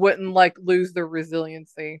 Yeah, Nice. wouldn't like lose their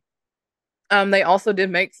resiliency. They also did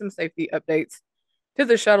make some safety updates to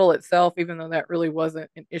the shuttle itself, even though that really wasn't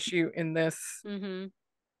an issue in this Mm-hmm.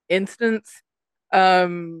 instance.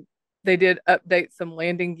 Um, they did update some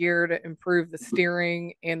landing gear to improve the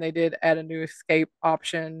steering, and they did add a new escape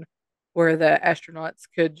option where the astronauts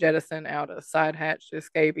could jettison out a side hatch to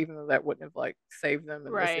escape, even though that wouldn't have like saved them in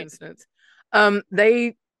this Right. instance.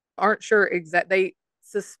 They aren't sure exact. They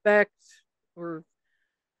suspect or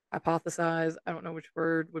hypothesize. I don't know which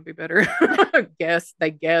word would be better. Guess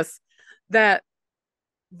they guess that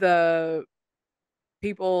the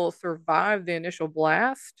people survived the initial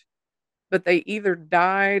blast, but they either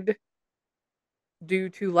died due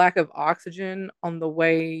to lack of oxygen on the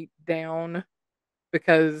way down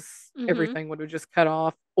because Mm-hmm. everything would have just cut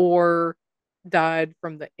off, or died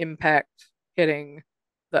from the impact hitting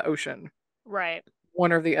the ocean, Right.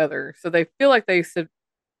 one or the other. So they feel like they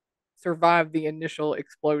survived the initial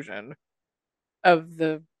explosion of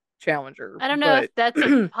the Challenger, I don't know if but that's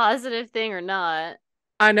a positive thing or not.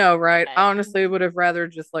 I know, right? I, I honestly would have rather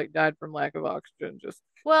just like died from lack of oxygen, just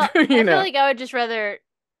well, you I feel know, like I would just rather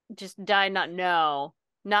just die, not know,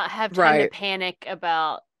 not have time to right. panic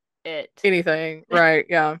about it. Anything, right?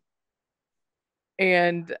 Yeah.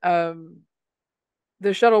 And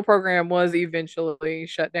the shuttle program was eventually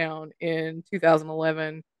shut down in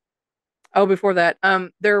 2011. Oh, before that,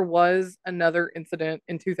 there was another incident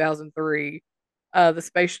in 2003. The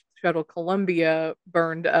space shuttle Columbia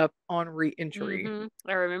burned up on re-entry,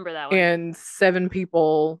 I remember that one. and 7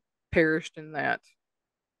 people perished in that.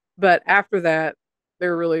 But after that,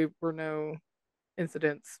 there really were no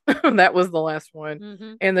incidents. That was the last one,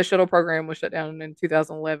 hmm and the shuttle program was shut down in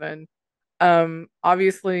 2011.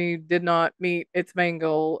 Obviously, did not meet its main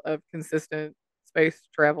goal of consistent space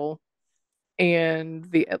travel, and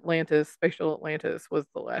the Atlantis, Spatial Atlantis, was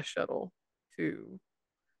the last shuttle to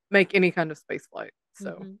make any kind of space flight.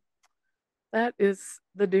 So hmm that is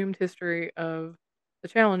the doomed history of the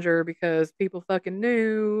Challenger because people fucking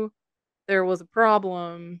knew there was a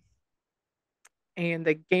problem and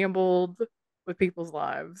they gambled with people's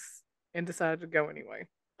lives and decided to go anyway.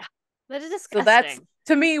 That is So that's disgusting.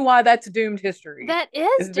 to me why that's doomed history That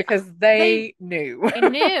is, is because they they knew. they knew.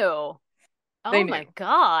 They Oh knew. my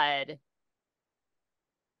God.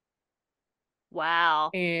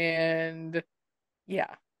 Wow. And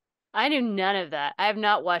yeah. I knew none of that. I have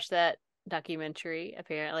not watched that documentary,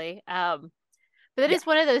 apparently. But it Yeah. is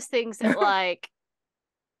one of those things that, like,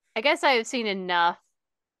 I guess I have seen enough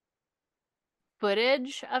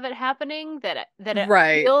footage of it happening that it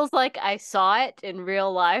Right. feels like I saw it in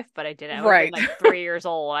real life, but I didn't. I would have been Right. like 3 years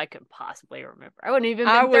old. I couldn't possibly remember. I wouldn't even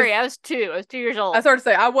I been was 3. I was 2. I was 2 years I old. started to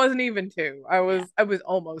say I wasn't even 2. Yeah. I was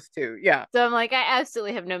almost 2. Yeah. So I'm like, I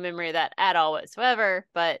absolutely have no memory of that at all whatsoever,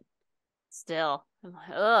 but still, I'm like,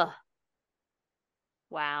 ugh,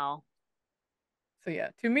 wow. So yeah,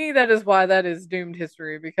 to me that is why that is doomed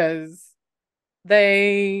history because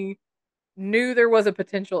they knew there was a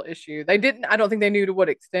potential issue. They didn't I don't think they knew to what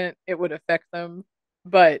extent it would affect them,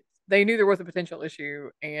 but they knew there was a potential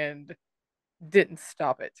issue and didn't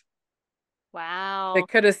stop it. They Wow.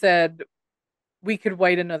 could have said we could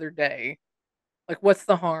wait another day. Like what's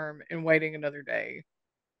the harm in waiting another day?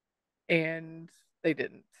 And they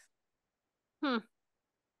didn't. Hmm.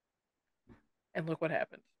 And look what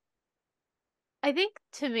happened. I think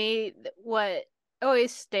to me, what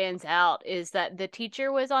always stands out is that the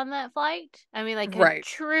teacher was on that flight. I mean, like a Right.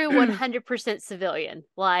 true 100% civilian.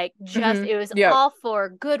 Like, just, Mhm. it was Yep. all for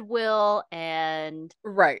goodwill and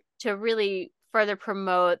Right. to really further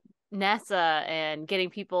promote NASA and getting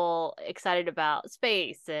people excited about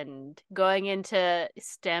space and going into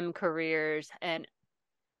STEM careers, and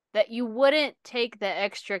that you wouldn't take the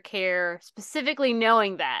extra care, specifically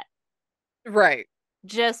knowing that Right.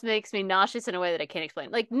 just makes me nauseous in a way that I can't explain.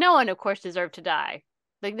 Like, no one, of course, deserved to die.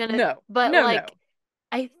 Like, none of, No. but No, like, no.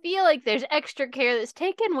 I feel like there's extra care that's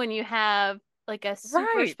taken when you have like a super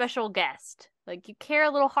Right. special guest. Like, you care a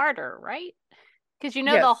little harder, right? Because you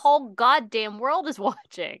know the Yes. whole goddamn world is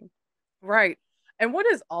watching. Right. And what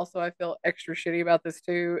is also I feel extra shitty about this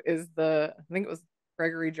too is I think it was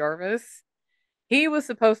Gregory Jarvis. He was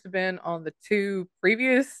supposed to have been on the 2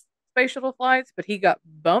 previous space shuttle flights, but he got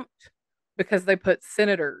bumped because they put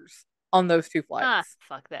senators on those 2 Ah, flights.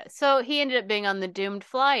 fuck that. So he ended up being on the doomed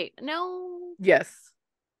flight. No, Yes.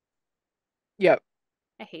 Yep.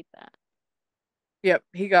 I hate that. Yep.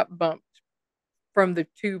 He got bumped from the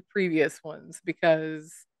 2 previous ones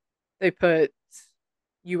because they put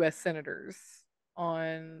US senators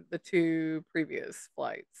on the 2 previous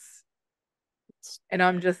flights. And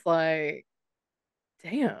I'm Stupid. just like,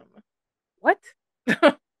 damn. What?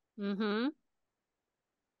 Mm-hmm.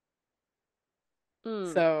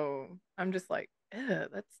 Mm. So I'm just like,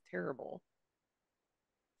 that's terrible.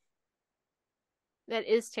 That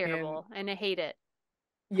is And terrible, and I hate it.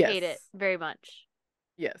 I hate it yes, very much.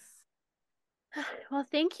 yes. Well,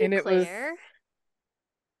 thank you, And Claire.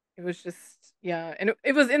 it was just, yeah. And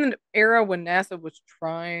it was in an era when NASA was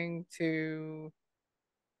trying to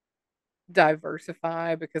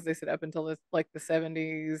diversify because they said up until like the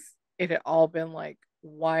 70s, it had all been like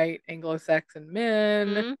white Anglo-Saxon men.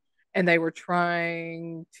 Mm-hmm. And they were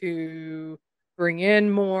trying to bring in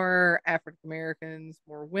more African Americans,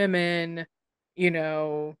 more women, you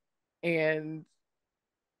know, and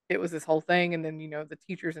it was this whole thing. And then, the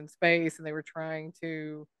teachers in space, and they were trying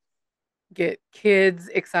to get kids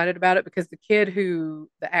excited about it because the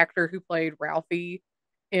actor who played Ralphie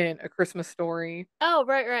in A Christmas Story, Oh,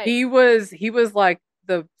 right, right. he was like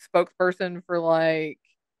the spokesperson for like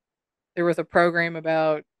there was a program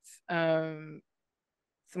about um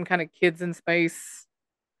some kind of kids in space,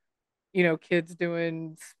 kids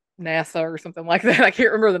doing NASA or something like that. I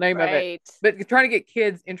can't remember the name of it, Right. but trying to get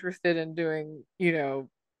kids interested in doing,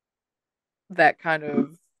 that kind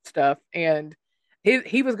of stuff. And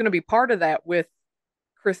he was going to be part of that with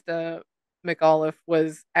Krista McAuliffe.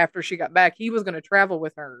 Was after she got back, he was going to travel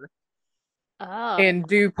with her Oh. and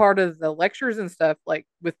do part of the lectures and stuff like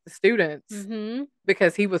with the students Mm-hmm.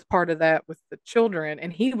 because he was part of that with the children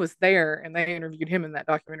and he was there and they interviewed him in that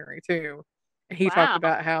documentary too. And he talked Wow.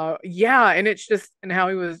 about how, yeah, and it's just, and how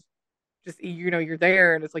he was just, you're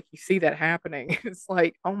there and it's like you see that happening. It's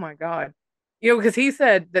like, oh my God. Because he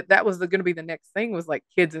said that that was going to be the next thing was like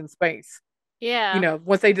kids in space. Yeah.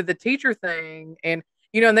 Once they did the teacher thing and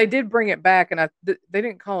they did bring it back and they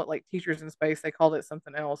didn't call it like teachers in space. They called it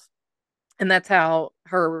something else. And that's how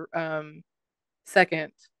her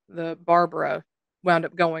second, the Barbara, wound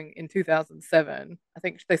up going in 2007. I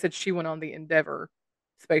think they said she went on the Endeavour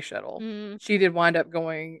space shuttle. Mm. She did wind up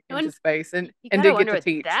going into And space and you and gotta did get wonder to what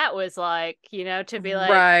teach. that was like, to be like,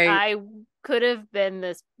 Right, I could have been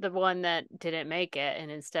the one that didn't make it, and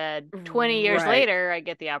instead, 20 years right, later, I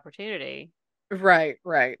get the opportunity. right.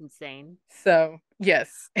 Insane. So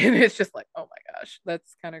yes, and it's just like, oh my gosh,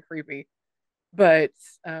 that's kind of creepy. But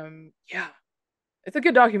yeah, it's a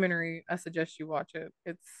good documentary. I suggest you watch it.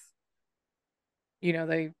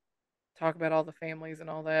 They talk about all the families and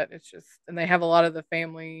all that. It's just, and they have a lot of the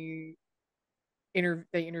family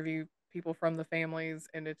they interview people from the families,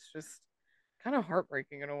 and it's just kind of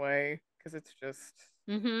heartbreaking in a way because it's just,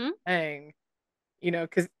 Mm-hmm. dang,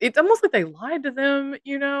 because it's almost like they lied to them.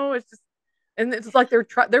 It's just, and it's like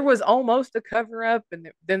there was almost a cover up, and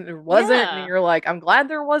then there wasn't, and Yeah. you're like, I'm glad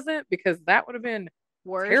there wasn't because that would have been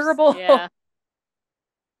Worse. terrible, Yeah.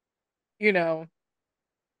 you know.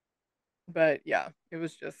 But yeah, it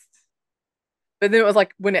was just. But then it was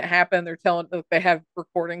like when it happened, they have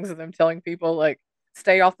recordings of them telling people like,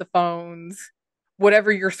 stay off the phones,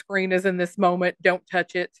 whatever your screen is in this moment, don't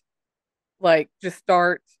touch it. Like, just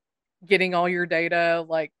start getting all your data.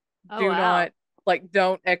 Like, Oh do wow. not, like,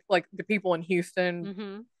 don't, like the people in Houston,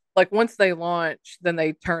 Mm-hmm. like, once they launch, then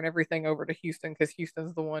they turn everything over to Houston because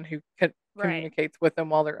Houston's the one who Right. communicates with them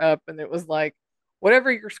while they're up. And it was like,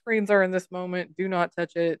 whatever your screens are in this moment, do not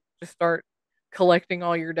touch it. Just start collecting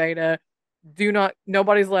all your data.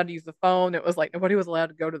 Nobody's allowed to use the phone. It was like nobody was allowed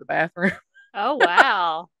to go to the bathroom. Oh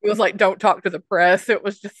wow. It was like, don't talk to the press. It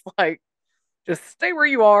was just like, just stay where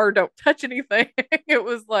you are, don't touch anything. It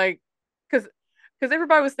was like, because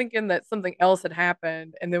everybody was thinking that something else had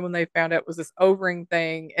happened, and then when they found out it was this O-ring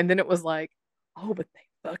thing, and then it was like, oh, but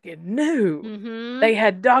they fucking knew. Mm-hmm. They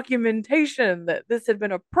had documentation that this had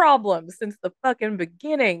been a problem since the fucking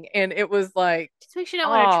beginning, and it was like, Just makes you not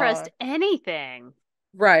want to trust ah, anything.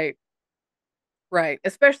 right, right.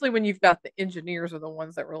 Especially when you've got the engineers are the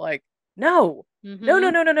ones that were like, no, no, no, Mm-hmm. no,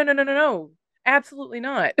 no, no, no, no, no, no, absolutely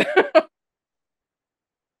not.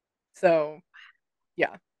 So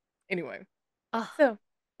yeah. Anyway, Oh, so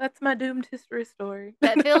that's my doomed history story.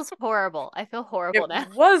 that feels horrible. I feel horrible It now.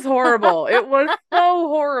 was horrible. It was so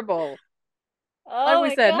horrible. Like Oh we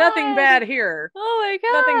my said, nothing god. bad here. Oh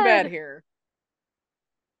Nothing my bad god. here.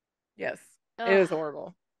 Yes, it Oh, is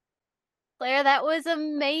horrible. Claire, that was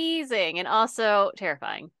amazing and also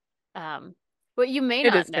terrifying. What you may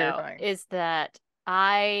It not is know terrifying. is that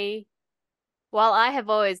I, while I have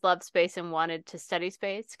always loved space and wanted to study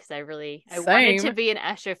space because I wanted to Same. be an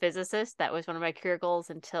astrophysicist. That was one of my career goals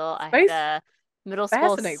until I had Space a middle school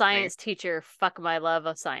fascinates me. science teacher fuck my love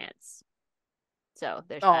of science. So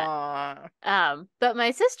there's that. Aw. But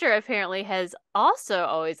my sister apparently has also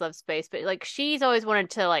always loved space, but like she's always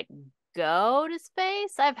wanted to like go to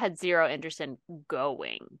space. I've had zero interest in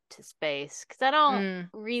going to space because I don't Mm,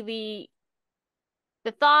 really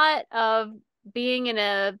the thought of being in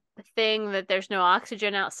a thing that there's no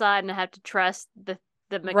oxygen outside and I have to trust the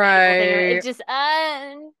mechanical thing. It right. just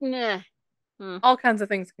nah. Hmm. All kinds of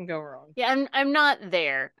things can go wrong. Yeah, I'm not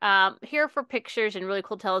there. Here for pictures and really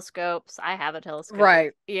cool telescopes. I have a telescope,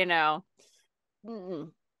 Right.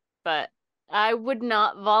 Mm-mm. But I would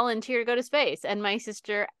not volunteer to go to space, and my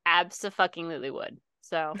sister abso-fucking-lutely would.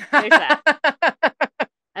 So there's that.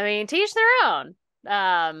 I mean, teach their own.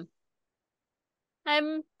 Um,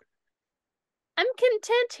 I'm I'm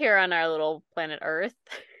content here on our little planet Earth.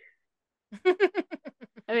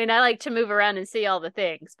 I mean, I like to move around and see all the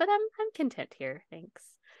things, but I'm content here. Thanks.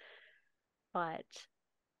 But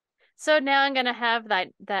so now I'm gonna have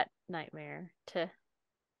that nightmare to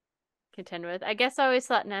contend with. I guess I always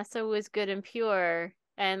thought NASA was good and pure,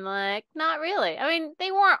 and like, not really. I mean,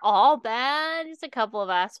 they weren't all bad. Just a couple of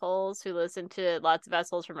assholes who listened to lots of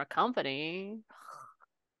assholes from a company.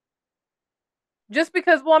 Just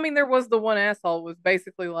because, well, I mean, there was the one asshole was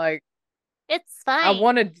basically like, It's I fine.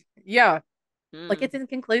 wanted, yeah, like Hmm. it's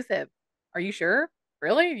inconclusive. Are you sure?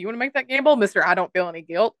 Really? You want to make that gamble, Mister? I don't feel any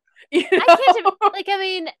guilt. You I can't know? like I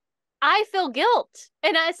mean, I feel guilt.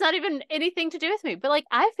 And it's not even anything to do with me, but like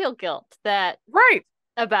I feel guilt that Right.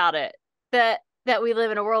 about it. That we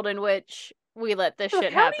live in a world in which we let this Like,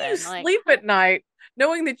 shit how do you happen. sleep at night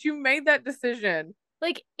knowing that you made that decision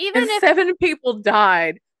Even and if seven people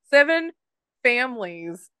died, seven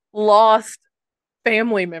families lost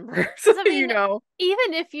family members, because I you mean, know?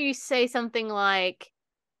 even if you say something like,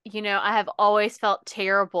 I have always felt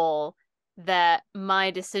terrible that my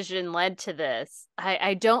decision led to this.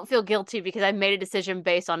 I don't feel guilty because I made a decision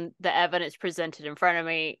based on the evidence presented in front of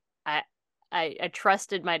me. I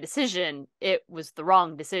trusted my decision. It was the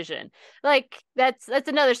wrong decision. Like that's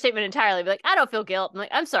another statement entirely. But like I don't feel guilt. I'm like,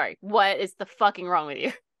 I'm sorry. What is the fucking wrong with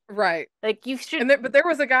you? Right. Like you should. And but there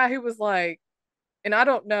was a guy who was like, and I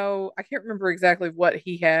don't know, I can't remember exactly what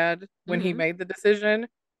he had when he Mhm. made the decision,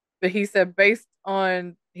 but he said,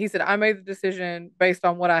 he said, I made the decision based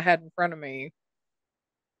on what I had in front of me.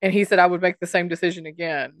 And he said, I would make the same decision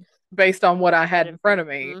again based on what I Had had in in front front of.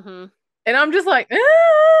 of me. Mm-hmm. And I'm just like,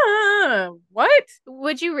 what?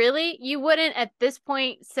 Would you really? You wouldn't at this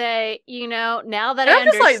point say, now that And I I'm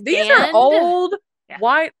just like, these are understand. old Yeah.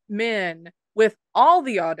 white men with all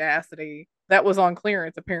the audacity that was on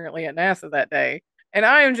clearance apparently at NASA that day. And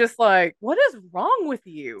I am just like, what is wrong with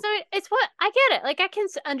you? So it's what I get it. Like I can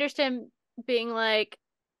understand being like,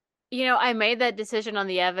 I made that decision on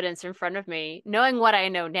the evidence in front of me, knowing what I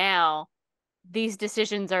know now. These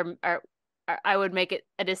decisions are I would make it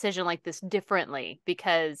a decision like this differently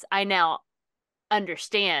because I now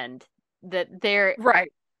understand that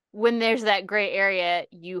Right. when there's that gray area,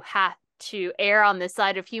 you have to err on the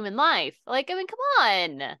side of human life. Like, I mean, come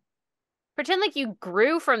on. Pretend like you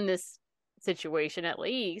grew from this situation at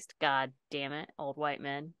least. God damn it, old white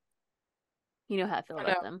men. You know how I feel I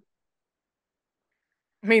about know. them.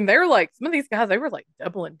 I mean, they're like, some of these guys, they were like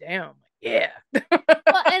doubling down. Like, yeah.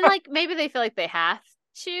 Well, and like maybe they feel like they have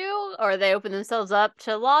to, or they open themselves up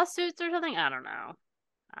to lawsuits or something. I don't know.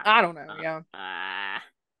 I I don't know. don't Yeah. know.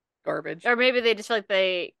 Garbage. Or maybe they just feel like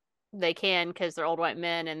they can because they're old white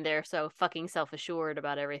men and they're so fucking self assured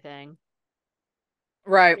about everything.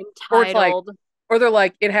 Right. Or it's like, Entitled. or they're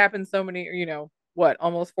like, it happened so many, what,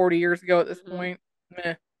 almost 40 years ago at this Hmm. point?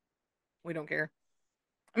 Meh, we don't care.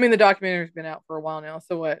 I mean, the documentary's been out for a while now.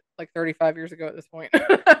 So what, like 35 years ago at this point?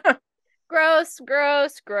 Gross,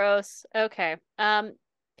 gross, gross. Okay.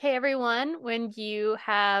 Hey everyone, when you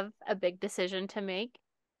have a big decision to make,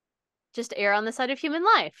 just err on the side of human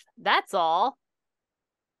life. That's all.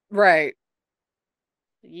 Right.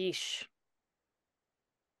 Yeesh.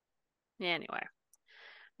 Anyway.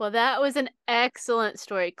 Well, that was an excellent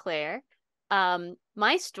story, Claire.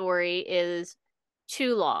 My story is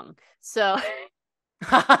too long. So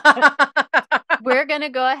we're gonna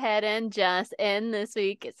go ahead and just end this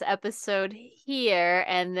week's episode here,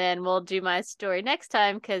 and then we'll do my story next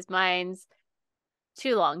time because mine's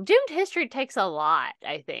too long. Doomed history takes a lot,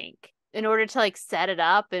 I think, in order to like set it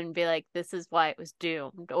up and be like, this is why it was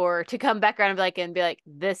doomed, or to come back around and be like,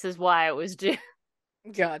 this is why it was doomed.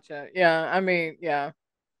 Gotcha. Yeah. I mean, yeah.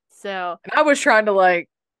 So And I was trying to like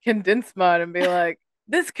condense mine and be like,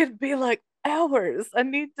 this could be like hours. I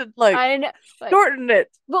need to like I know, like, shorten it.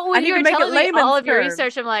 but I when need you to were make it telling me all layman's of your terms.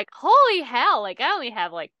 research, I'm like, holy hell! Like I only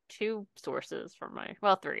have like two sources for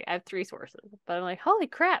three. I have three sources, but I'm like, holy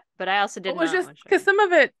crap! But I also did Well, it's not just want to show because some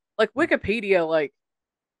of it, like Wikipedia, like,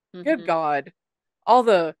 you. good Mm-hmm. God, all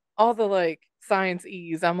the like science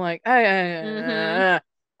ease. I'm like, Mm-hmm.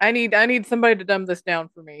 I need somebody to dumb this down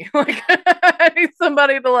for me. Like, I need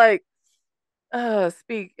somebody to like,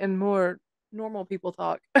 speak in more normal people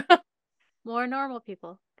talk. More normal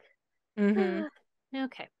people. Hmm.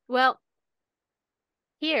 Okay. Well,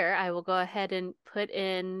 here I will go ahead and put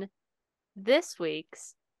in this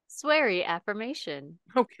week's sweary affirmation.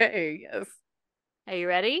 Okay. Yes. Are you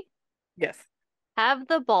ready? Yes. Have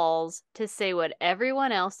the balls to say what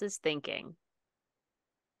everyone else is thinking.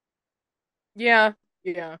 Yeah.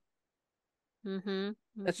 Yeah. Mm-hmm.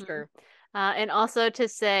 That's Mm-hmm. true. And also to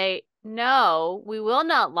say, no, we will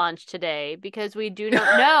not launch today because we do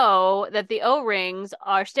not know that the O-rings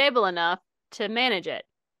are stable enough to manage it.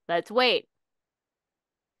 Let's wait.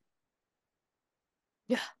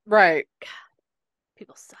 Yeah, Right.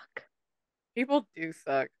 people suck. People do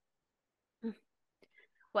suck.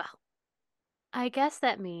 Well, I guess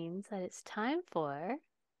that means that it's time for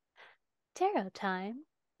tarot time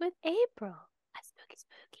with April. A spooky,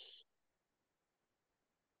 spooky.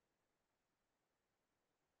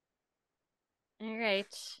 All right.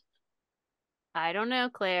 I don't know,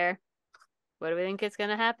 Claire. What do we think is going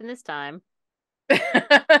to happen this time?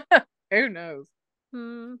 Who knows?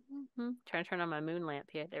 Trying to turn on my moon lamp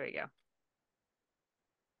here. There we go.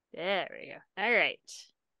 There we go. All right.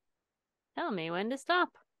 Tell me when to stop.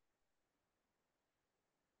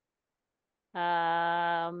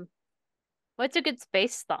 Um, what's a good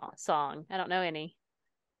space song? I don't know any.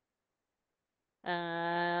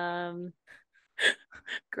 Um,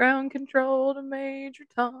 Ground control to Major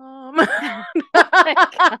Tom. oh my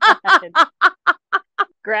God.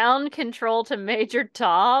 Ground control to Major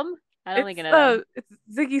Tom? I don't think I know that one.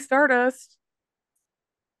 It's Ziggy Stardust.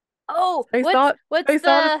 Oh, Space what's Od what's Space the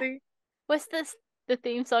Odyssey. what's this the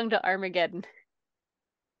theme song to Armageddon?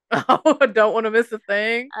 Oh, I don't want to miss a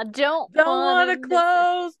thing. I don't Don't want want to to miss it.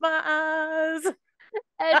 close my eyes.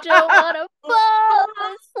 I don't want to fall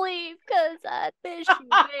asleep because I miss you,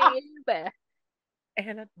 baby.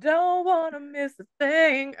 And I don't want to miss a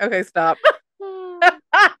thing. Okay, stop.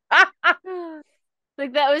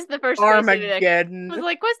 Like that was the first space movie that I was Armageddon.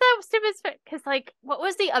 like, what's that stupid? Because like, what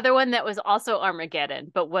was the other one that was also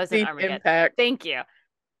Armageddon but wasn't Deep Armageddon? Impact. Thank you.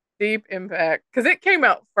 Deep Impact. Because it came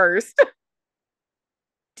out first.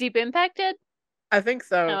 Deep Impacted? I think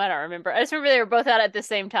No, so. I don't remember. I just remember they were both out at the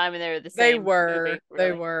same time and they were the They same were. movie. They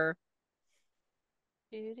Really. were.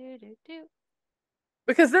 Do, do, do, do.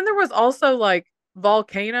 Because then there was also like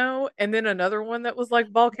Volcano and then another one that was like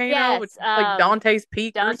Volcano, which Yes. like Dante's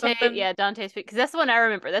Peak or Dante. something. Yeah, Dante's Peak. Because that's the one I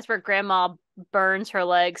remember. That's where Grandma burns her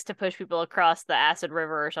legs to push people across the acid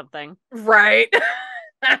river or something. Right.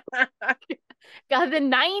 God, the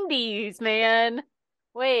 90s, man.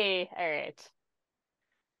 Wait. All right.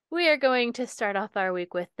 We are going to start off our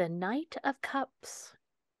week with the Knight of Cups.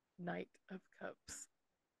 Knight of Cups.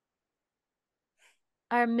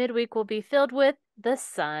 Our midweek will be filled with the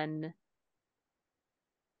Sun.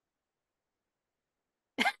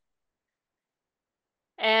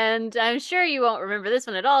 And I'm sure you won't remember this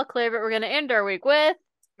one at all, Claire, but we're going to end our week with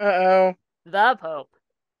Uh-oh. the Pope.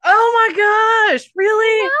 Oh my gosh, I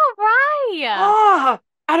really? know, right? Oh,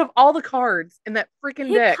 out of all the cards in that freaking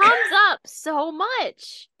He deck, comes up so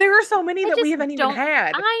much. there are so many I that we just haven't even don't.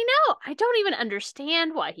 had. I know. I don't even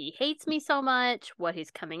understand why he hates me so much, what he's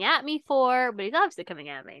coming at me for, but he's obviously coming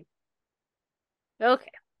at me.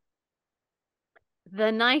 Okay.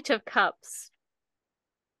 The Knight of Cups.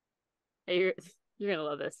 You're gonna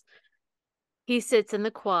love this. He sits in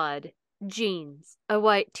the quad, jeans, a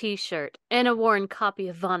white t-shirt, and a worn copy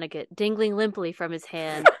of Vonnegut dangling limply from his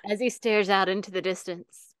hand as he stares out into the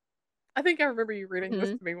distance. I think I remember you reading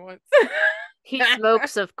this Hmm. to me once. He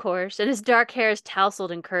smokes, of course, and his dark hair is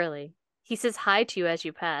tousled and curly. He says hi to you as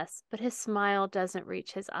you pass, but his smile doesn't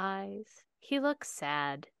reach his eyes. He looks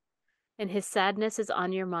sad, and his sadness is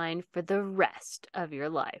on your mind for the rest of your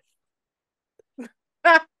life.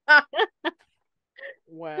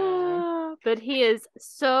 Wow. But he is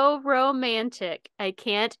so romantic, I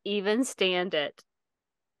can't even stand it.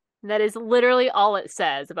 That is literally all it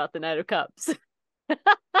says about the Knight of Cups.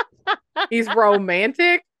 He's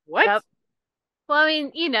romantic? What? Yep. Well, I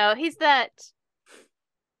mean, he's that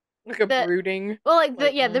Like a that brooding, well, like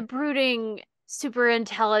like, the brooding, super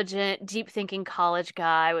intelligent, deep thinking college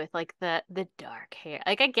guy with like the dark hair.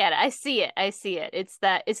 Like I get it. I see it. I see it.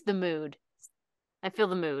 It's the mood. I feel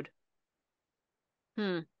the mood.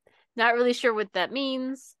 Not really sure what that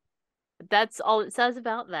means, but that's all it says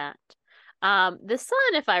about that. The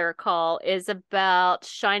sun, if I recall, is about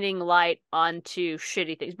shining light onto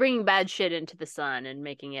shitty things, bringing bad shit into the sun and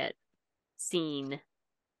making it seen.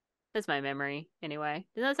 That's my memory, anyway.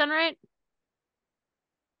 Does that sound right?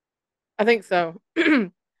 I think so.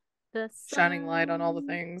 The Shining light on all the sun,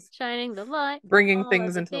 things, shining the light on bringing all of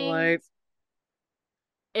things the into the light. things.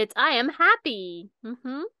 It's I am happy.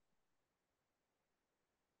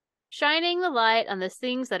 Shining the light on the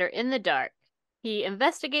things that are in the dark. He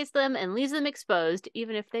investigates them and leaves them exposed,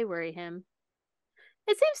 even if they worry him.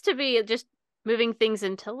 It seems to be just moving things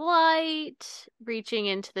into light, reaching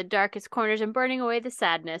into the darkest corners and burning away the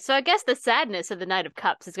sadness. So I guess the sadness of the Knight of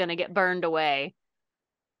Cups is going to get burned away.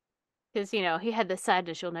 Because, he had the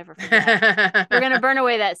sadness you'll never forget. We're going to burn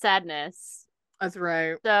away that sadness. That's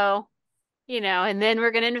right. So, and then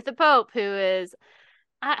we're going to end with the Pope, who is.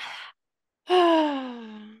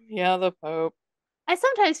 Yeah, the Pope. I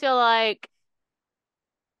sometimes feel like,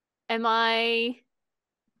 am I.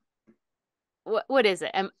 What is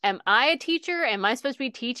it? Am I a teacher? Am I supposed to be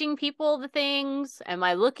teaching people the things? Am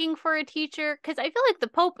I looking for a teacher? Because I feel like the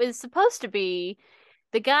Pope is supposed to be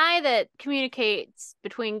the guy that communicates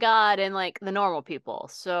between God and like the normal people.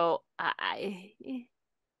 So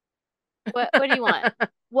what do you want?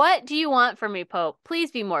 What do you want from me, Pope?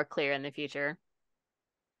 Please be more clear in the future.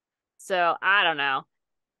 So I don't know.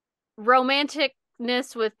 Romantic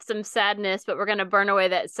darkness with some sadness, but we're going to burn away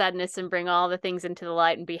that sadness and bring all the things into the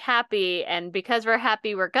light and be happy. And because we're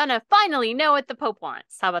happy, we're going to finally know what the Pope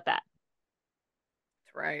wants. How about that?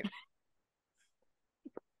 That's right.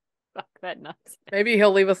 Fuck that nonsense. Maybe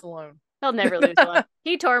he'll leave us alone. He'll never leave us alone.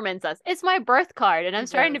 He torments us. It's my birth card, and I'm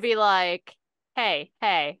starting to be like, hey,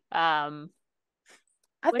 what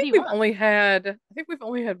do you want? I think we've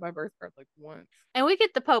only had my birth card like once. And we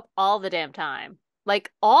get the Pope all the damn time.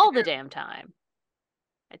 Like all the damn time.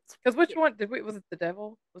 It's Because which one did we? Was it the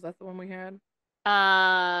devil? Was that the one we had?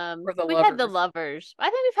 Or the we had the lovers? lovers. I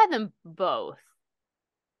think we've had them both,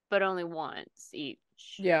 but only once each.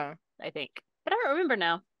 Yeah. I think. But I don't remember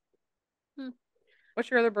now. What's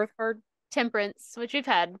your other birth card? Temperance, which we've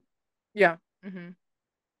had. Yeah. Mm-hmm.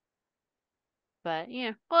 But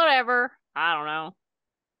yeah, whatever. I don't know.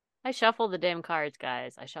 I shuffle the damn cards,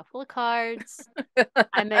 guys. I shuffle the cards.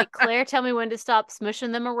 I make Claire tell me when to stop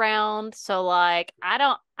smushing them around. So like I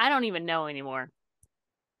don't even know anymore.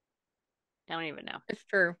 I don't even know. It's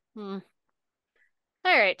true. All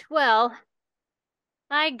right. Well,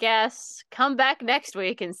 I guess come back next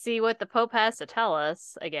week and see what the Pope has to tell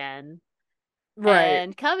us again. Right.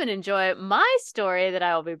 And come and enjoy my story that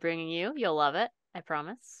I will be bringing you. You'll love it. I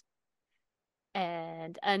promise.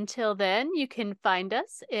 And until then, you can find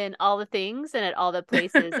us in all the things and at all the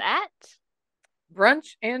places at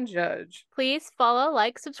Brunch and Judge. Please follow,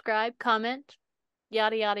 like, subscribe, comment,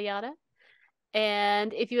 yada, yada, yada.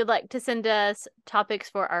 And if you would like to send us topics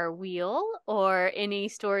for our wheel or any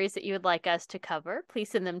stories that you would like us to cover, please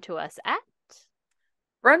send them to us at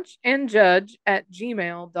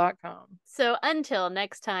brunchandjudge@gmail.com. So until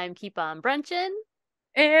next time, keep on brunching.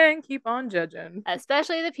 And keep on judging.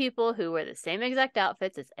 Especially the people who wear the same exact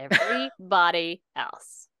outfits as everybody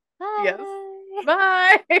else. Bye. Yes.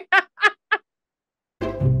 Bye.